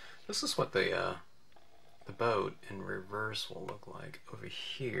 This is what the boat in reverse will look like over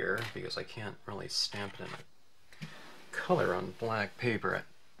here, because I can't really stamp it in a color on black paper.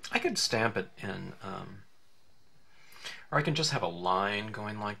 I could stamp it in, or I can just have a line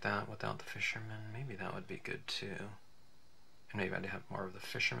going like that without the fisherman. Maybe that would be good too. And maybe I'd have more of the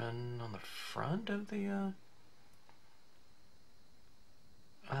fisherman on the front of the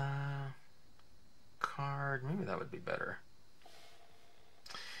card. Maybe that would be better.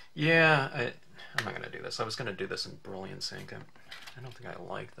 Yeah, I'm not going to do this. I was going to do this in Brilliance ink. I don't think I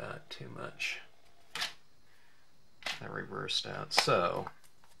like that too much. That reversed out. So,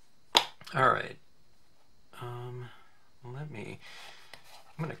 alright. I'm going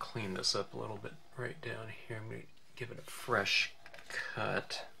to clean this up a little bit right down here. I'm going to give it a fresh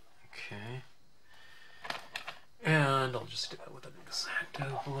cut. Okay. And I'll just do that with an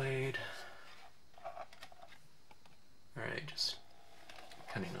X-Acto blade. Alright, just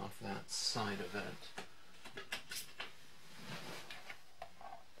cutting off that side of it.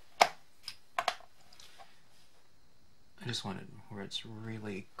 I just wanted where it's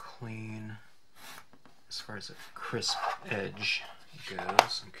really clean as far as a crisp edge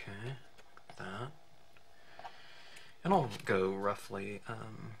goes. Okay, like that. And I'll go roughly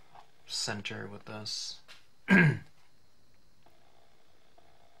center with this.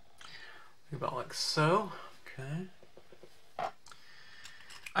 About like so. Okay.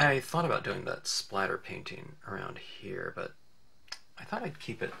 I thought about doing that splatter painting around here, but I thought I'd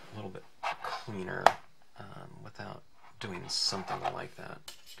keep it a little bit cleaner without doing something like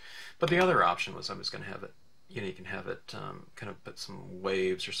that. But the other option was I was going to have it, you can have it kind of put some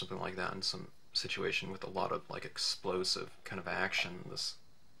waves or something like that in some situation with a lot of like explosive kind of action. This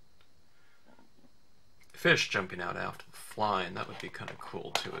fish jumping out after the fly, and that would be kind of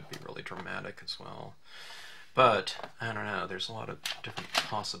cool too. It'd be really dramatic as well. But, I don't know, there's a lot of different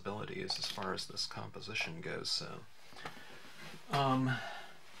possibilities as far as this composition goes, so...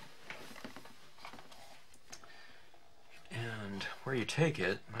 and where you take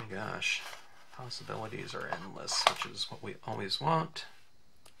it, my gosh, possibilities are endless, which is what we always want,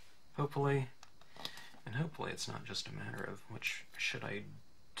 hopefully. And hopefully it's not just a matter of which should I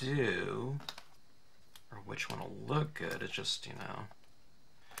do, or which one will look good. It's just,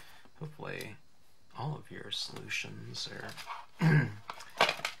 hopefully all of your solutions or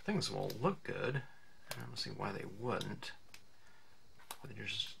things will look good. I don't see why they wouldn't. But it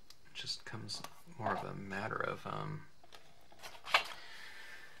just comes more of a matter of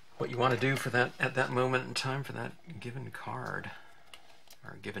what you want to do for that at that moment in time for that given card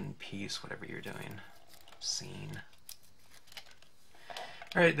or given piece, whatever you're doing. Scene.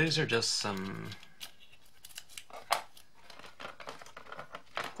 All right, these are just some.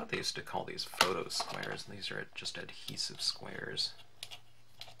 I thought they used to call these photo squares, and these are just adhesive squares.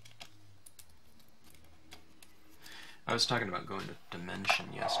 I was talking about going to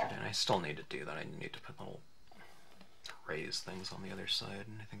Dimension yesterday, and I still need to do that. I need to put little raised things on the other side,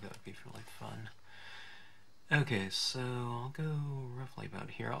 and I think that would be really fun. Okay, so I'll go roughly about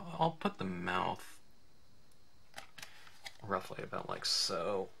here. I'll put the mouth roughly about like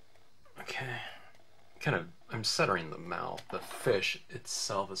so. Okay. Kind of, I'm centering the mouth. The fish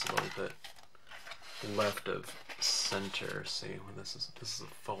itself is a little bit left of center. See, when this is a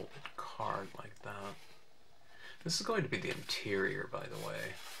folded card like that. This is going to be the interior, by the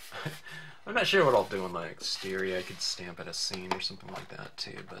way. I'm not sure what I'll do on the exterior. I could stamp at a scene or something like that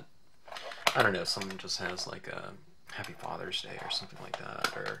too, but I don't know, someone just has like a Happy Father's Day or something like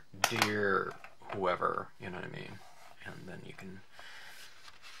that, or dear whoever, you know what I mean? And then you can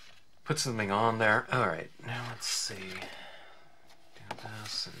put something on there. Alright, now let's see. Do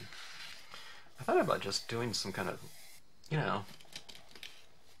this, and I thought about just doing some kind of, you know,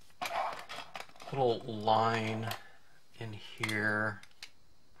 little line in here.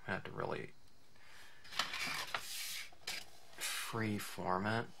 I have to really free form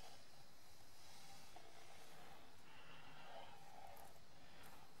it.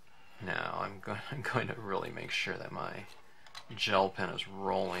 Now I'm going to really make sure that my gel pen is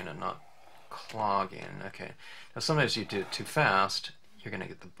rolling and not clogging. Okay. Now sometimes you do it too fast, you're going to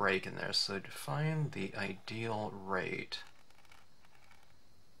get the break in there. So to find the ideal rate,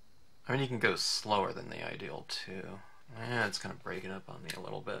 I mean, you can go slower than the ideal too. It's kind of breaking up on me a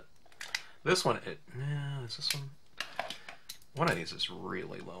little bit. This one, is this one? One of these is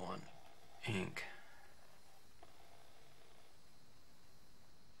really low on ink.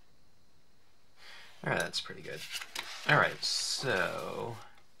 Alright, that's pretty good. Alright, so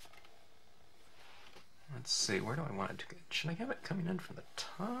let's see, where do I want it to go? Should I have it coming in from the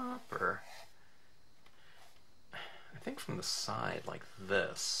top, or I think from the side like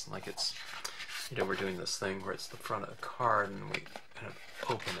this, like it's, you know, we're doing this thing where it's the front of the card and we kind of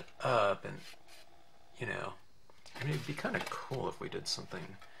open it up, and you know, I mean, it'd be kind of cool if we did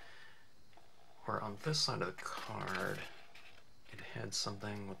something where on this side of the card it had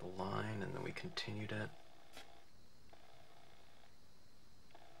something with a line and then we continued it.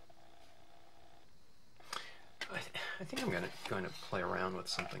 I think I'm going to play around with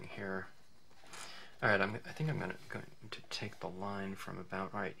something here. All right, I think I'm going to take the line from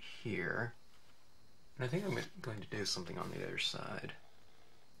about right here, and I think I'm going to do something on the other side.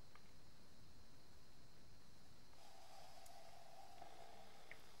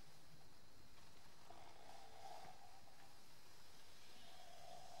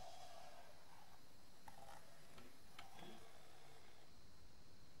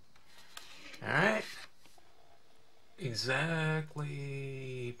 All right.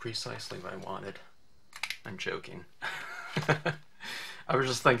 Exactly, precisely what I wanted. I'm joking. I was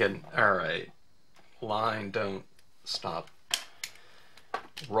just thinking, alright, line, don't stop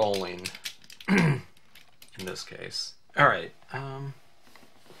rolling in this case. Alright,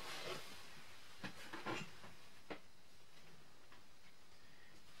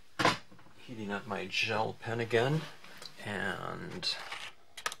 heating up my gel pen again, and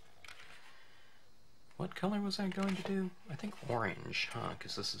what color was I going to do? I think orange, huh?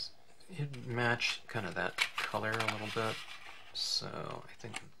 Because this is, it'd match kind of that color a little bit. So I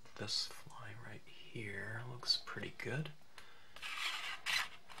think this fly right here looks pretty good.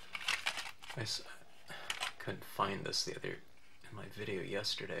 I couldn't find this in my video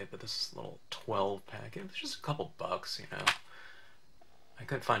yesterday, but this is a little 12 pack. It was just a couple bucks, you know. I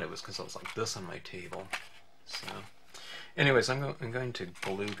couldn't find it was because I was like this on my table. So, anyways, I'm going to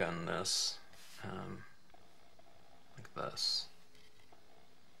glue gun this. Like this,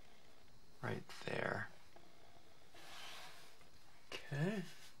 right there. Okay,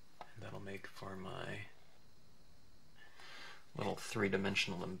 and that'll make for my little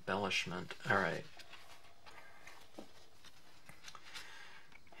three-dimensional embellishment. Alright.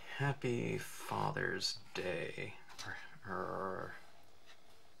 Happy Father's Day. Or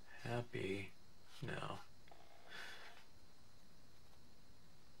happy, no.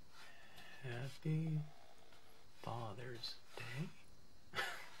 Happy Father's Day?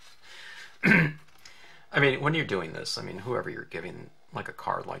 I mean, when you're doing this, I mean, whoever you're giving like a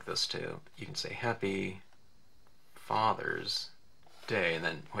card like this to, you can say Happy Father's Day, and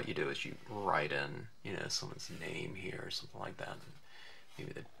then what you do is you write in, you know, someone's name here or something like that, and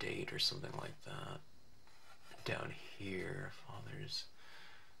maybe the date or something like that. Down here, Father's,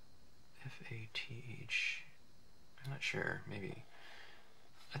 F-A-T-H, I'm not sure, maybe,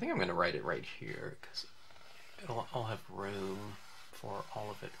 I think I'm going to write it right here, because I'll have room for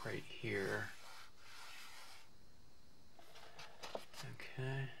all of it right here.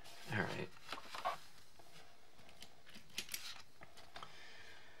 Okay, alright.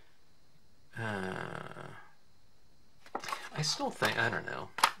 I still think, I don't know,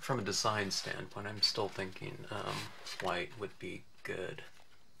 from a design standpoint, I'm still thinking white would be good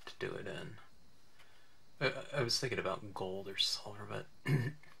to do it in. I was thinking about gold or silver, but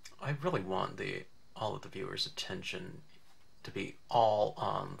I really want all of the viewers' attention to be all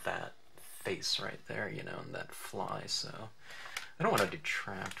on that face right there, you know, and that fly, so I don't want to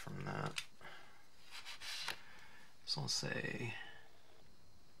detract from that. So I'll say,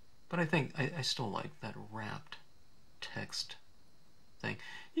 but I think I still like that wrapped text thing.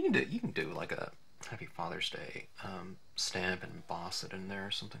 You can do like a Happy Father's Day stamp and emboss it in there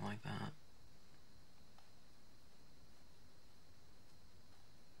or something like that.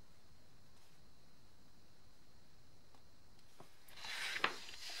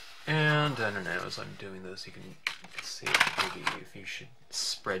 I don't know, as I'm doing this, you can see maybe if you should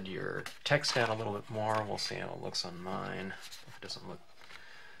spread your text out a little bit more. We'll see how it looks on mine. If it doesn't look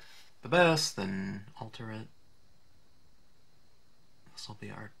the best, then alter it. This will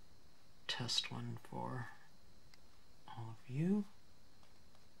be our test one for all of you.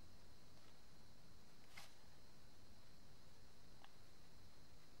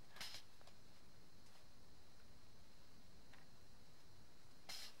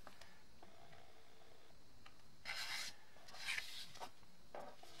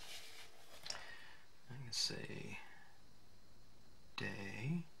 Say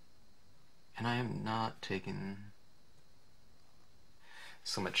day, and I am not taking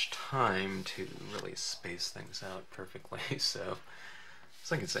so much time to really space things out perfectly, so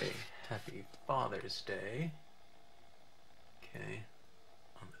I can say Happy Father's Day, okay,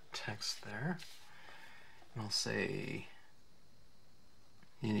 on the text there, and I'll say,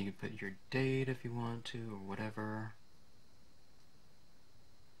 you know, you can put your date if you want to, or whatever.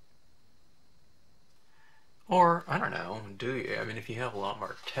 Or, I don't know, do you? I mean, if you have a lot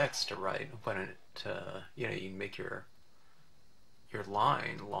more text to write, why don't it, you know, you can make your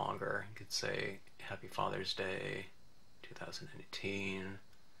line longer. You could say, Happy Father's Day, 2018,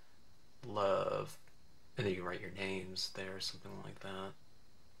 love, and then you can write your names there, something like that.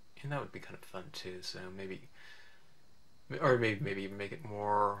 And that would be kind of fun too, so maybe, or maybe make it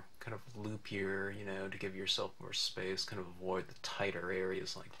more kind of loopier, you know, to give yourself more space, kind of avoid the tighter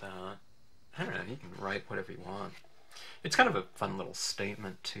areas like that. I don't know, you can write whatever you want. It's kind of a fun little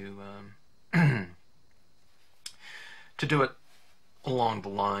statement to to do it along the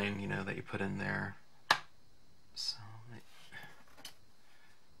line, you know, that you put in there. So,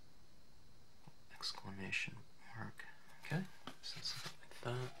 exclamation mark. Okay, so something like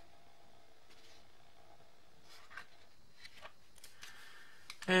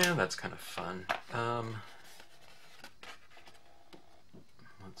that. And that's kind of fun.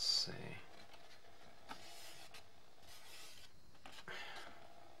 Let's see.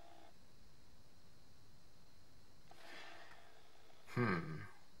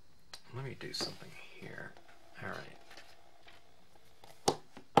 Let me do something here.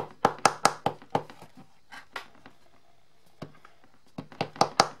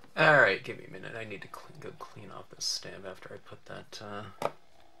 Alright, give me a minute. I need to go clean off this stamp after I put that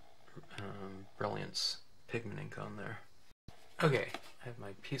Brilliance pigment ink on there. Okay, I have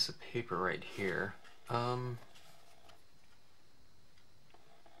my piece of paper right here. I'm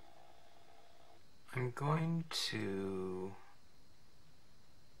going to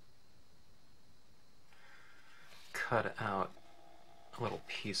cut out a little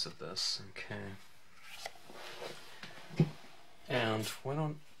piece of this, okay? And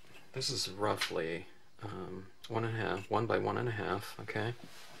this is roughly 1 by 1.5, okay?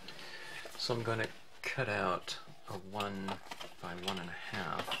 So I'm going to cut out a 1 by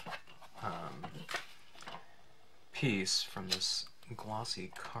 1.5 piece from this glossy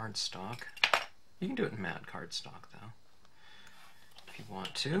cardstock. You can do it in matte cardstock though, if you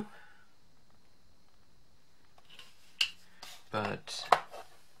want to. But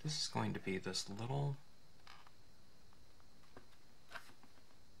this is going to be this little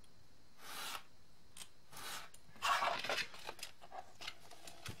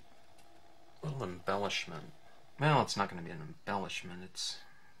embellishment. Well, it's not going to be an embellishment, it's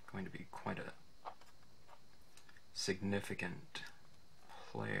going to be quite a significant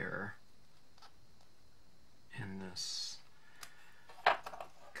player in this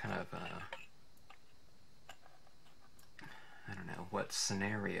kind of I don't know what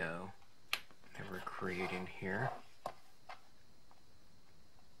scenario that we're creating here.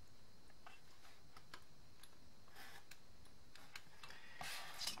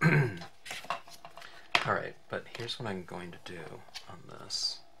 Alright, but here's what I'm going to do on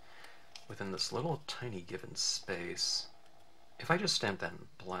this. Within this little tiny given space, if I just stamp that in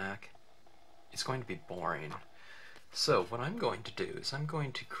black, it's going to be boring. So what I'm going to do is I'm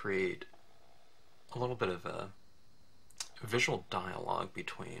going to create a little bit of a visual dialogue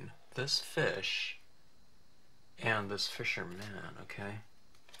between this fish and this fisherman, okay?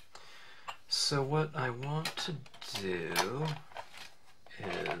 So what I want to do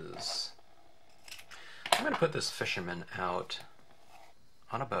is I'm going to put this fisherman out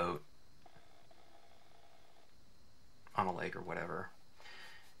on a boat, on a lake or whatever,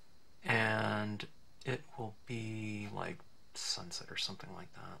 and it will be like sunset or something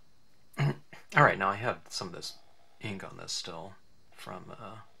like that. Alright, now I have some of this ink on this still from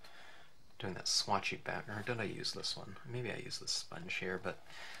doing that swatchy back, or did I use this one? Maybe I used this sponge here, but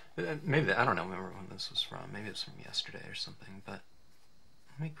maybe, I don't know, remember when this was from. Maybe it's from yesterday or something, but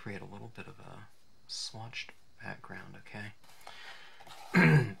let me create a little bit of a swatched background, okay?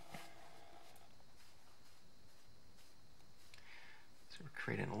 So we're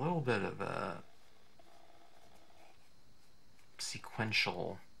creating a little bit of a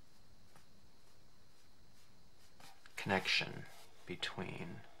sequential connection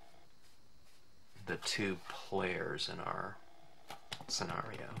between the two players in our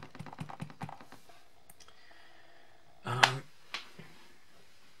scenario. Okay.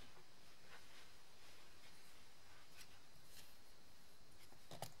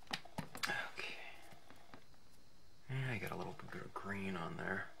 Yeah, I got a little bit of green on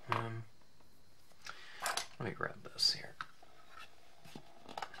there. Let me grab this here.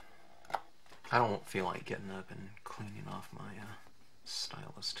 I don't feel like getting up and cleaning off my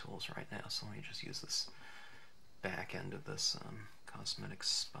stylus tools right now, so let me just use this back end of this cosmetic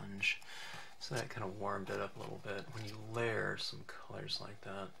sponge. So that kind of warmed it up a little bit. When you layer some colors like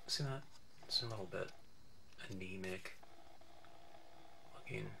that, see that? It's a little bit anemic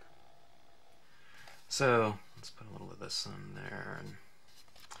looking. So let's put a little of this in there and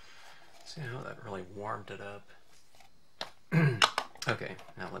see how that really warmed it up. Okay,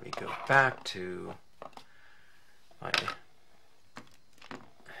 now let me go back to my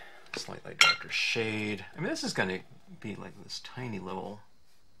slightly darker shade. I mean, this is going to be like this tiny little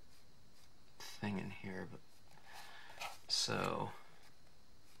thing in here, but so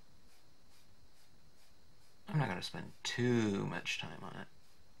I'm not going to spend too much time on it.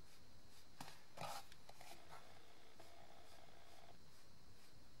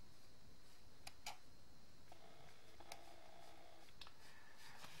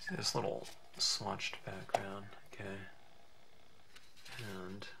 See this little swatched background, okay,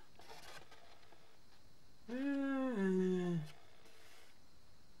 and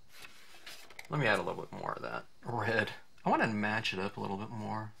let me add a little bit more of that red. I want to match it up a little bit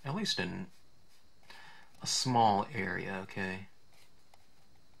more, at least in a small area, okay,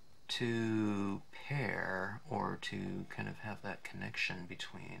 to pair or to kind of have that connection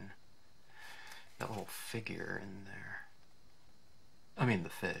between that little figure in there. I mean the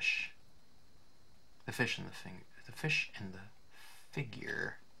fish. The fish and the finger. The fish and the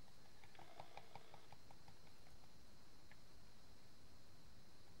figure.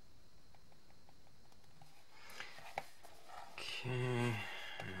 Okay,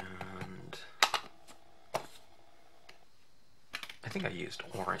 and I think I used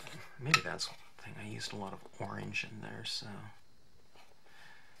orange. Maybe that's the thing. I used a lot of orange in there, so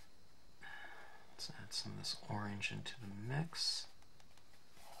let's add some of this orange into the mix.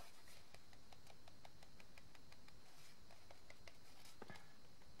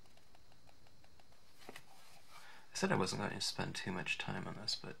 I said I wasn't going to spend too much time on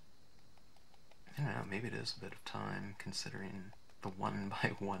this, but I don't know, maybe it is a bit of time considering the 1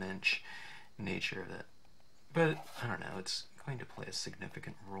 by 1 inch nature of it. But I don't know, it's going to play a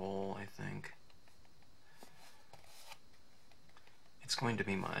significant role, I think. It's going to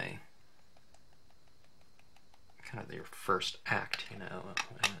be my kind of your first act, you know,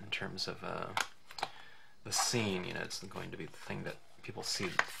 in terms of the scene. You know, it's going to be the thing that people see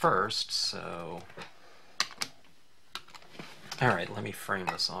first, so alright, let me frame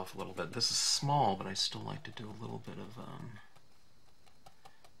this off a little bit. This is small, but I still like to do a little bit of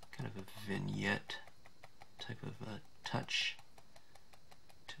kind of a vignette type of touch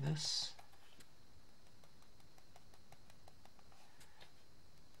to this.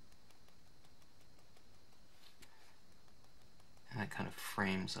 And that kind of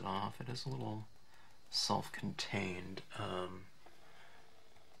frames it off. It is a little self-contained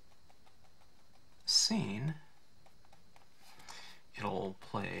scene. It'll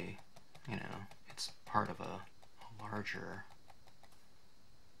play, you know, it's part of a larger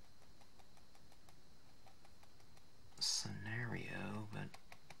scenario, but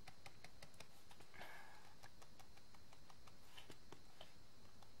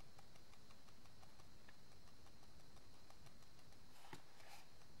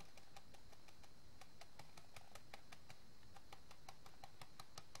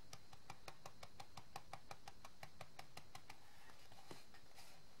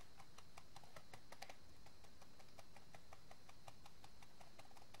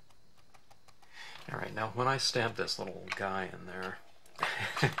alright, now when I stamp this little guy in there,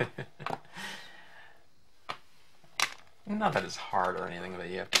 not that it's hard or anything, but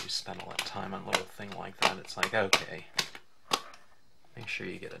you have to spend a lot of time on a little thing like that. It's like, okay, make sure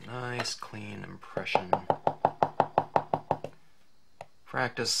you get a nice clean impression.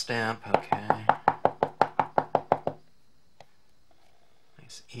 Practice stamp, okay.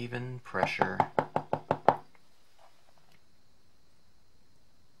 Nice even pressure.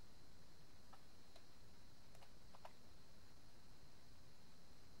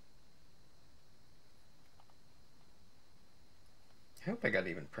 I hope I got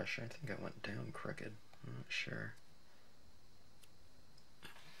even pressure. I think I went down crooked. I'm not sure.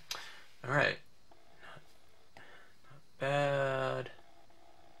 Alright. Not bad.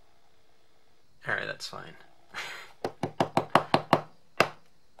 Alright, that's fine.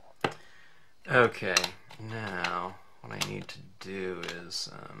 Okay, now what I need to do is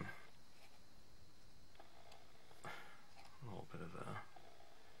a little bit of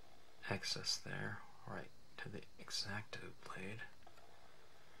a excess there, right to the X-Acto blade.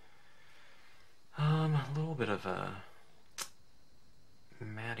 A little bit of a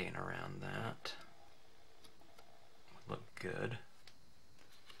matting around that would look good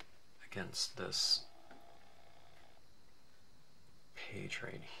against this page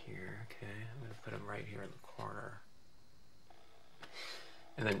right here. Okay, I'm going to put them right here in the corner.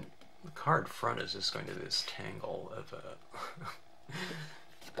 And then the card front is just going to be this tangle of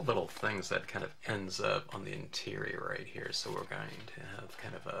little things that kind of ends up on the interior right here. So we're going to have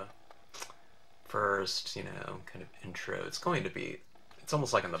kind of a first, you know, kind of intro. It's going to be, it's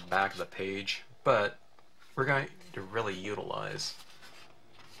almost like on the back of the page, but we're going to really utilize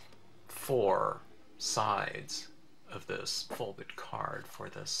 4 sides of this folded card for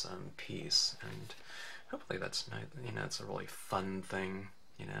this piece, and hopefully that's nice. You know, it's a really fun thing,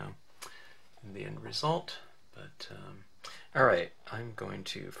 you know, in the end result. But all right, I'm going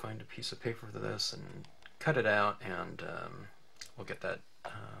to find a piece of paper for this and cut it out, and we'll get that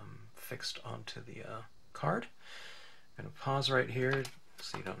fixed onto the card. I'm going to pause right here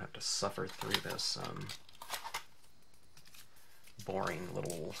so you don't have to suffer through this boring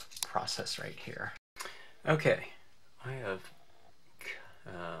little process right here. Okay, I have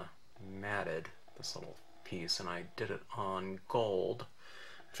matted this little piece, and I did it on gold.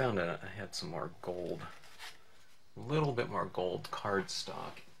 I found I had some more gold, a little bit more gold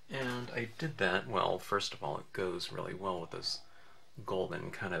cardstock, and I did that, well, first of all, it goes really well with this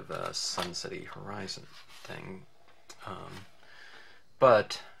golden kind of sunsetty horizon thing,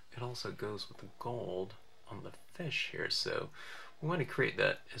 but it also goes with the gold on the fish here, so we want to create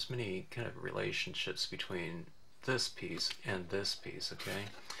that as many kind of relationships between this piece and this piece, okay?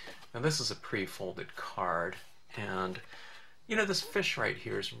 Now this is a pre-folded card, and you know, this fish right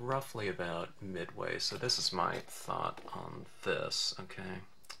here is roughly about midway, so this is my thought on this, okay?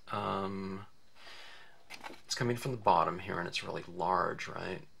 It's coming from the bottom here, and it's really large,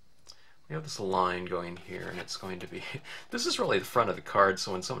 right? We have this line going here, and it's going to be, this is really the front of the card,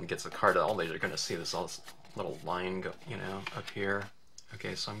 so when someone gets the card, all they're going to see this little line go, you know, up here.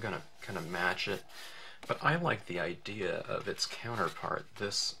 Okay, so I'm going to kind of match it. But I like the idea of its counterpart,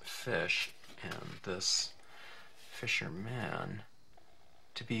 this fish and this fisherman,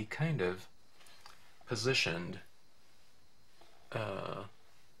 to be kind of positioned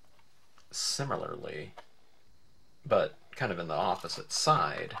similarly, but kind of in the opposite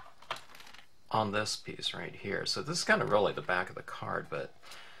side on this piece right here. So this is kind of really the back of the card, but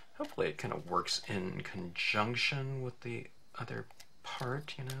hopefully it kind of works in conjunction with the other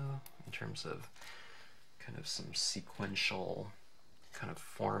part, you know, in terms of kind of some sequential kind of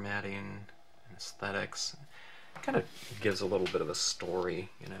formatting and aesthetics. It kind of gives a little bit of a story,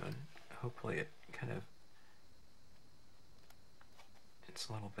 you know, and hopefully it kind of, it's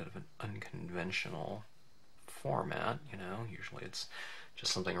a little bit of an unconventional format, you know. Usually it's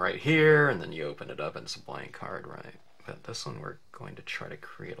just something right here, and then you open it up and it's a blank card, right? But this one we're going to try to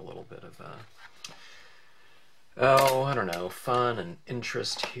create a little bit of oh, I don't know, fun and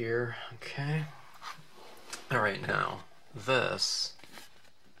interest here, okay? Alright, now, this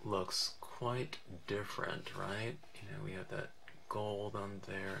looks quite different, right? You know, we have that gold on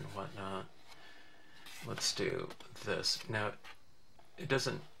there and whatnot. Let's do this. Now,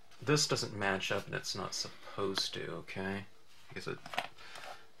 this doesn't match up, and it's not supposed to, okay? Because it's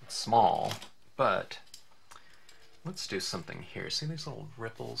small, but let's do something here. See these little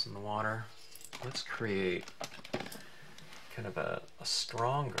ripples in the water? Let's create kind of a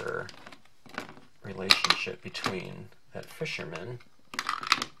stronger relationship between that fisherman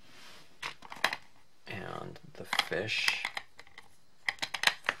and the fish.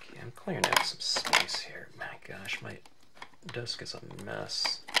 Okay, I'm clearing out some space here. My gosh, my desk is a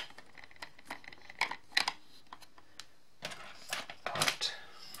mess. But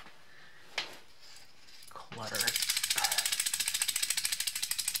clutter.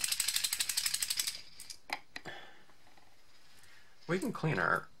 We can clean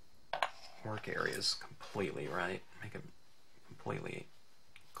our work areas completely, right? Make them completely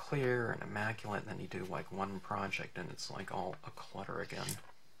clear and immaculate, and then you do like one project and it's like all a clutter again.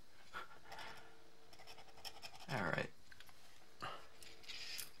 Alright.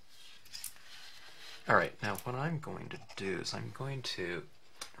 Alright, now what I'm going to do is I'm going to,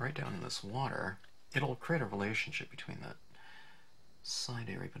 right down in this water, it'll create a relationship between that side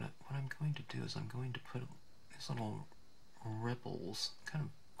area, but what I'm going to do is I'm going to put these little ripples, kind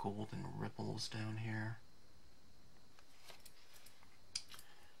of golden ripples down here.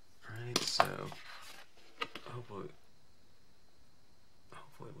 Alright, so hopefully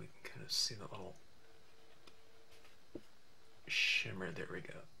we can kind of see the little shimmer, there we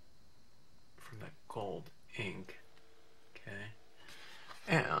go, from that gold ink. Okay,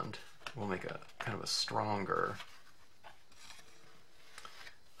 and we'll make a kind of a stronger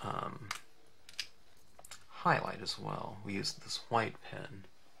highlight as well. We used this white pen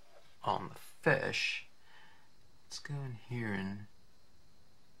on the fish. Let's go in here and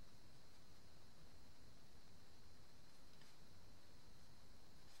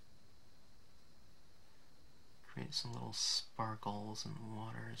create some little sparkles in the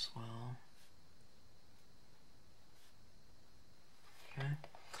water as well. Okay,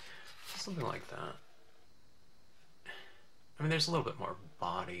 something like that. I mean, there's a little bit more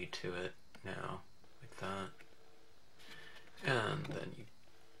body to it now, like that. And then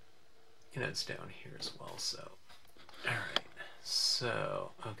you know, it's down here as well, so. Alright,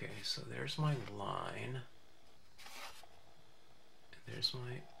 so, okay, so there's my line.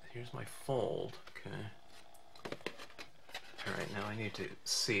 Here's my fold, okay. Alright, now I need to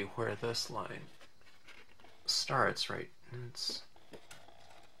see where this line starts, right? It's,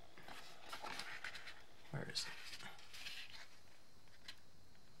 where is it?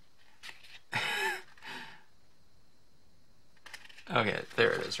 Okay,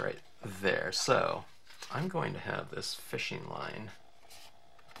 there it is, right there. So I'm going to have this fishing line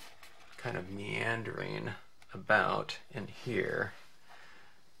kind of meandering about in here.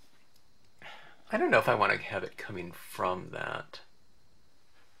 I don't know if I want to have it coming from that.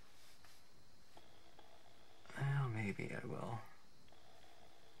 Well, maybe I will.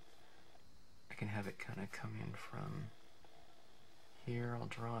 I can have it kind of coming from here. I'll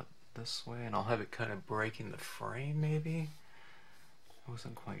draw it this way, and I'll have it kind of breaking the frame, maybe. I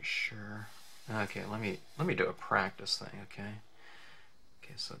wasn't quite sure. Okay, let me do a practice thing, okay?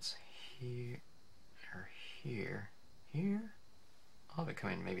 Okay, so it's here, or here, here? I'll have it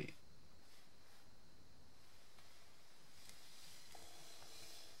coming maybe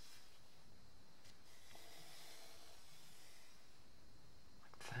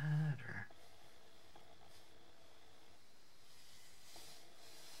like that, or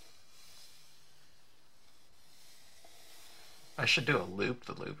I should do a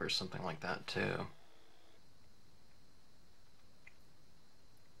loop-the-loop or something like that too.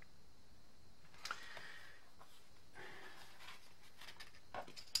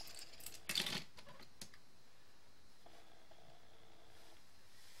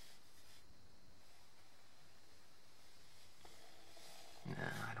 No,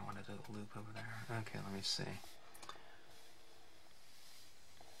 I don't want to do a loop over there. Okay, let me see.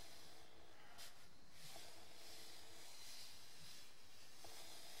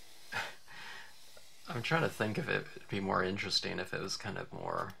 I'm trying to think if it would be more interesting if it was kind of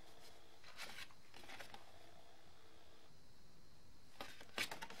more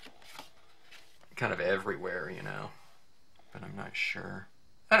kind of everywhere, you know, but I'm not sure.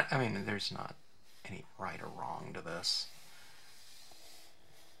 I mean, there's not any right or wrong to this.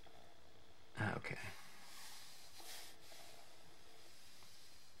 Okay.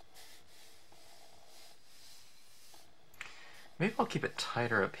 Maybe I'll keep it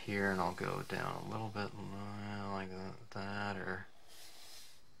tighter up here and I'll go down a little bit like that, or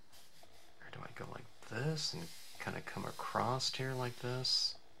do I go like this and kind of come across here like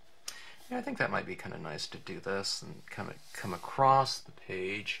this? Yeah, I think that might be kind of nice to do this and kind of come across the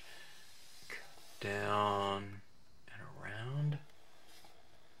page, down and around.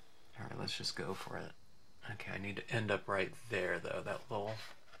 Alright, let's just go for it. Okay, I need to end up right there though, that little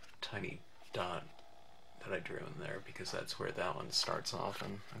tiny dot that I drew in there, because that's where that one starts off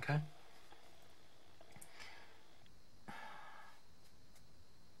in, okay?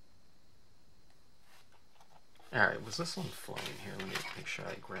 Alright, was this one flowing here? Let me make sure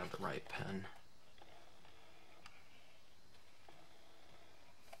I grab the right pen.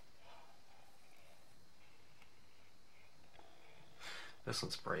 This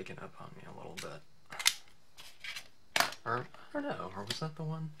one's breaking up on me a little bit. Or no, or was that the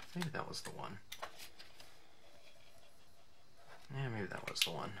one? Maybe that was the one. Yeah, maybe that was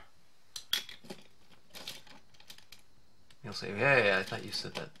the one. You'll say, hey, I thought you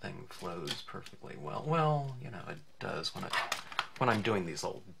said that thing flows perfectly well. Well, you know, it does when I'm doing these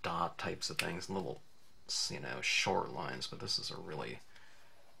little dot types of things, little, you know, short lines, but this is a really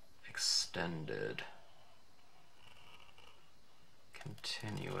extended,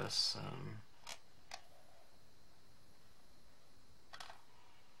 continuous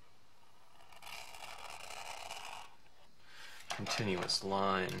continuous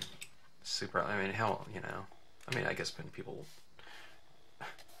line. Super, I mean, hell, you know, I mean, I guess when people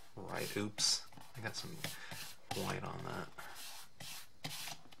write, oops, I got some white on that.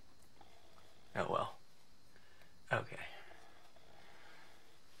 Oh well. Okay.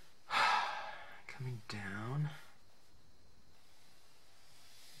 Coming down.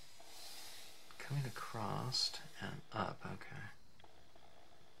 Coming across and up, okay.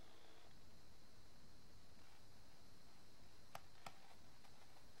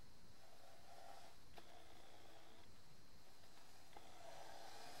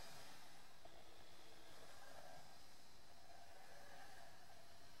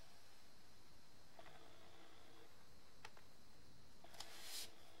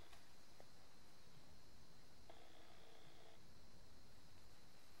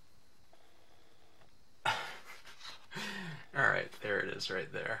 Alright, there it is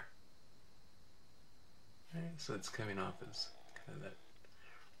right there. Okay, so it's coming off as kind of that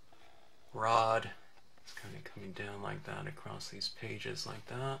rod. It's kind of coming down like that across these pages like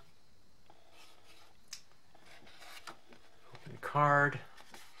that. Open card.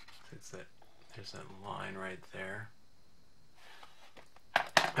 It's that, there's that line right there.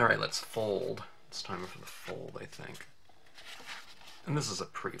 Alright, let's fold. It's time for the fold, I think. And this is a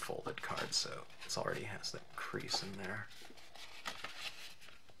pre-folded card, so it already has that crease in there.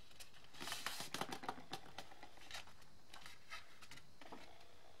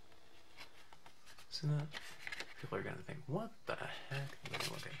 See that? People are going to think, what the heck? You're going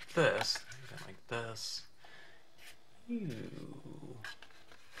to look at this, like this.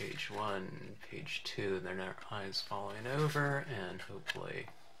 Page 1, page 2, and then their eyes following over, and hopefully,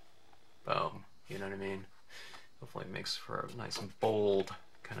 boom, you know what I mean? Hopefully it makes for a nice and bold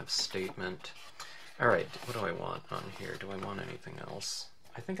kind of statement. Alright, what do I want on here? Do I want anything else?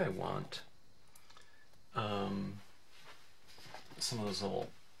 I think I want some of those little,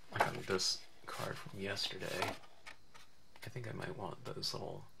 like on this card from yesterday, I think I might want those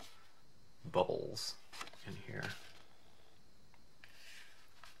little bubbles in here.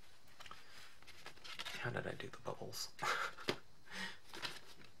 How did I do the bubbles?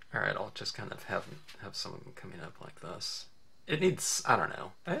 Alright, I'll just kind of have some of them coming up like this. It needs, I don't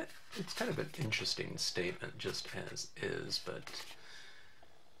know, it's kind of an interesting statement just as is, but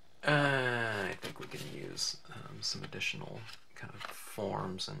I think we can use some additional kind of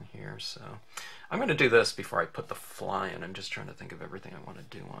forms in here. So I'm going to do this before I put the fly in. I'm just trying to think of everything I want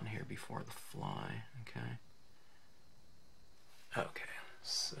to do on here before the fly. Okay. Okay,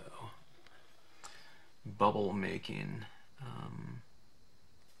 so bubble making.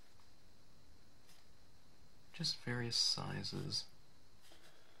 Just various sizes.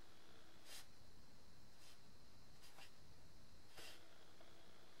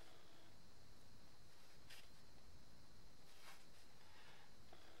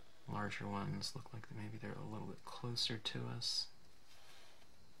 Larger ones look like maybe they're a little bit closer to us.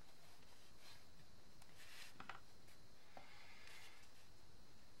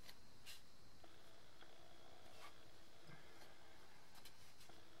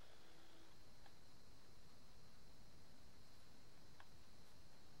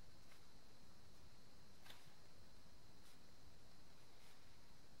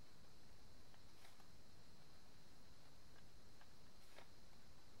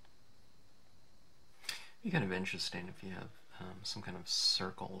 Be kind of interesting if you have some kind of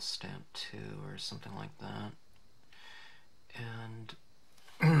circle stamp too, or something like that. And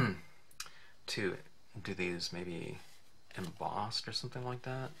to do these maybe embossed or something like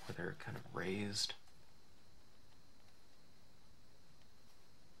that, where they're kind of raised.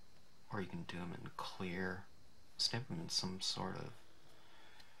 Or you can do them in clear, stamp them in some sort of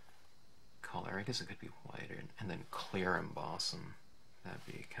color. I guess it could be white, and then clear emboss them. That'd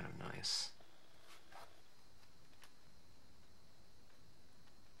be kind of nice.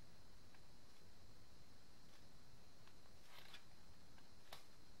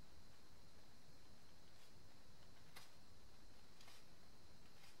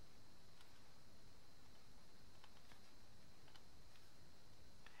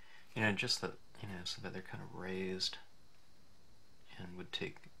 You know, just that, you know, so that they're kind of raised and would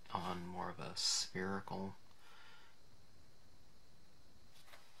take on more of a spherical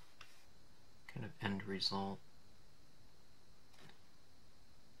kind of end result.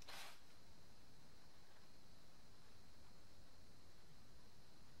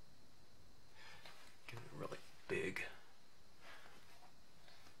 Give it a really big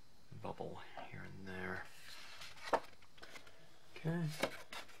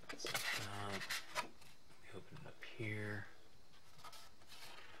Just like that. Open it up here.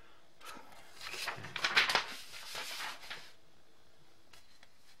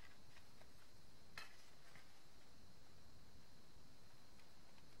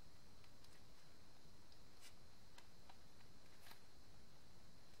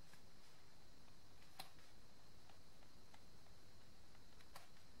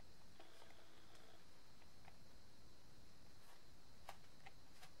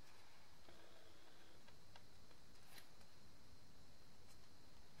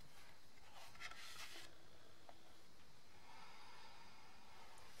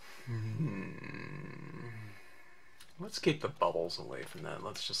 Let's keep the bubbles away from that.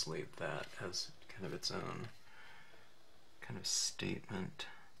 Let's just leave that as kind of its own kind of statement.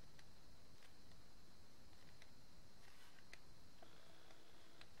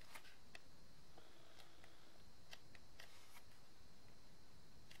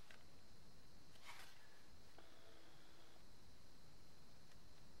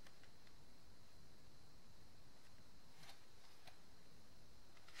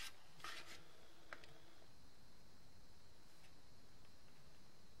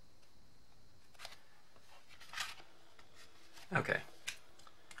 Okay.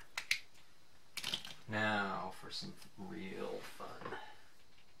 Now for some real fun.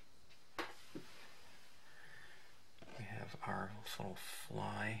 We have our little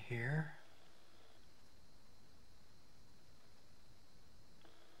fly here.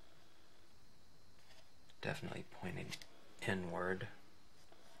 Definitely pointing inward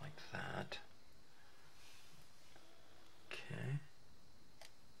like that. Okay.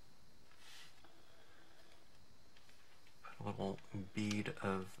 Put a little bead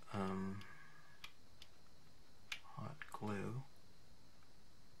of hot glue.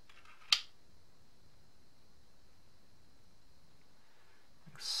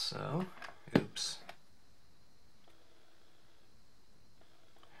 Like so. Oops.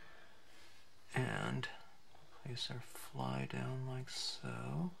 And place our fly down like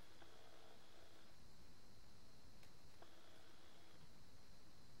so.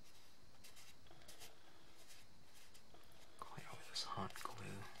 Clear with this hot glue.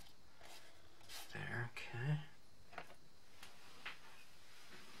 There, okay.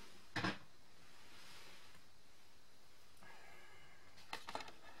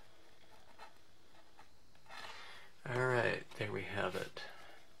 All right, there we have it.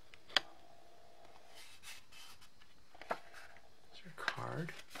 There's your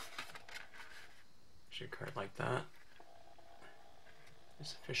card. There's your card like that.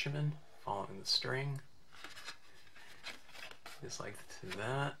 There's a fisherman following the string. Just like to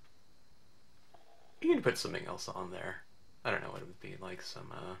that. You can put something else on there. I don't know what it would be, like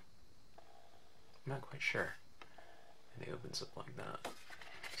some, I'm not quite sure. And it opens up like that.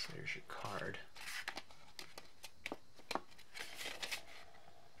 So there's your card.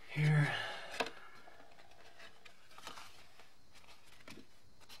 Here.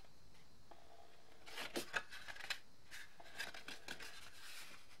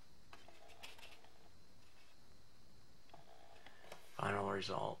 Final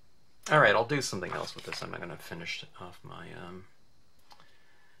result. Alright, I'll do something else with this. I'm not going to finish off my,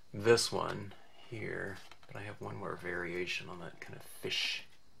 this one here, but I have one more variation on that kind of fish,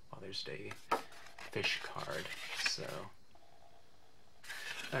 Father's Day fish card, so,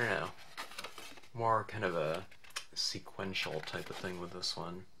 I don't know, more kind of a sequential type of thing with this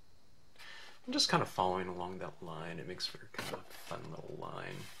one. I'm just kind of following along that line. It makes for kind of a fun little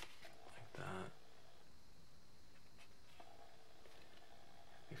line, like that.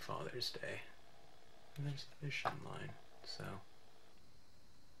 Father's Day. And there's the fishing line. So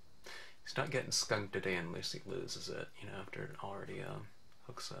he's not getting skunked today unless he loses it, you know, after it already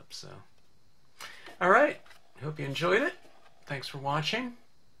hooks up. So alright, hope you enjoyed it. Thanks for watching.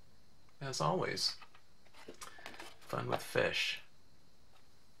 As always, fun with fish.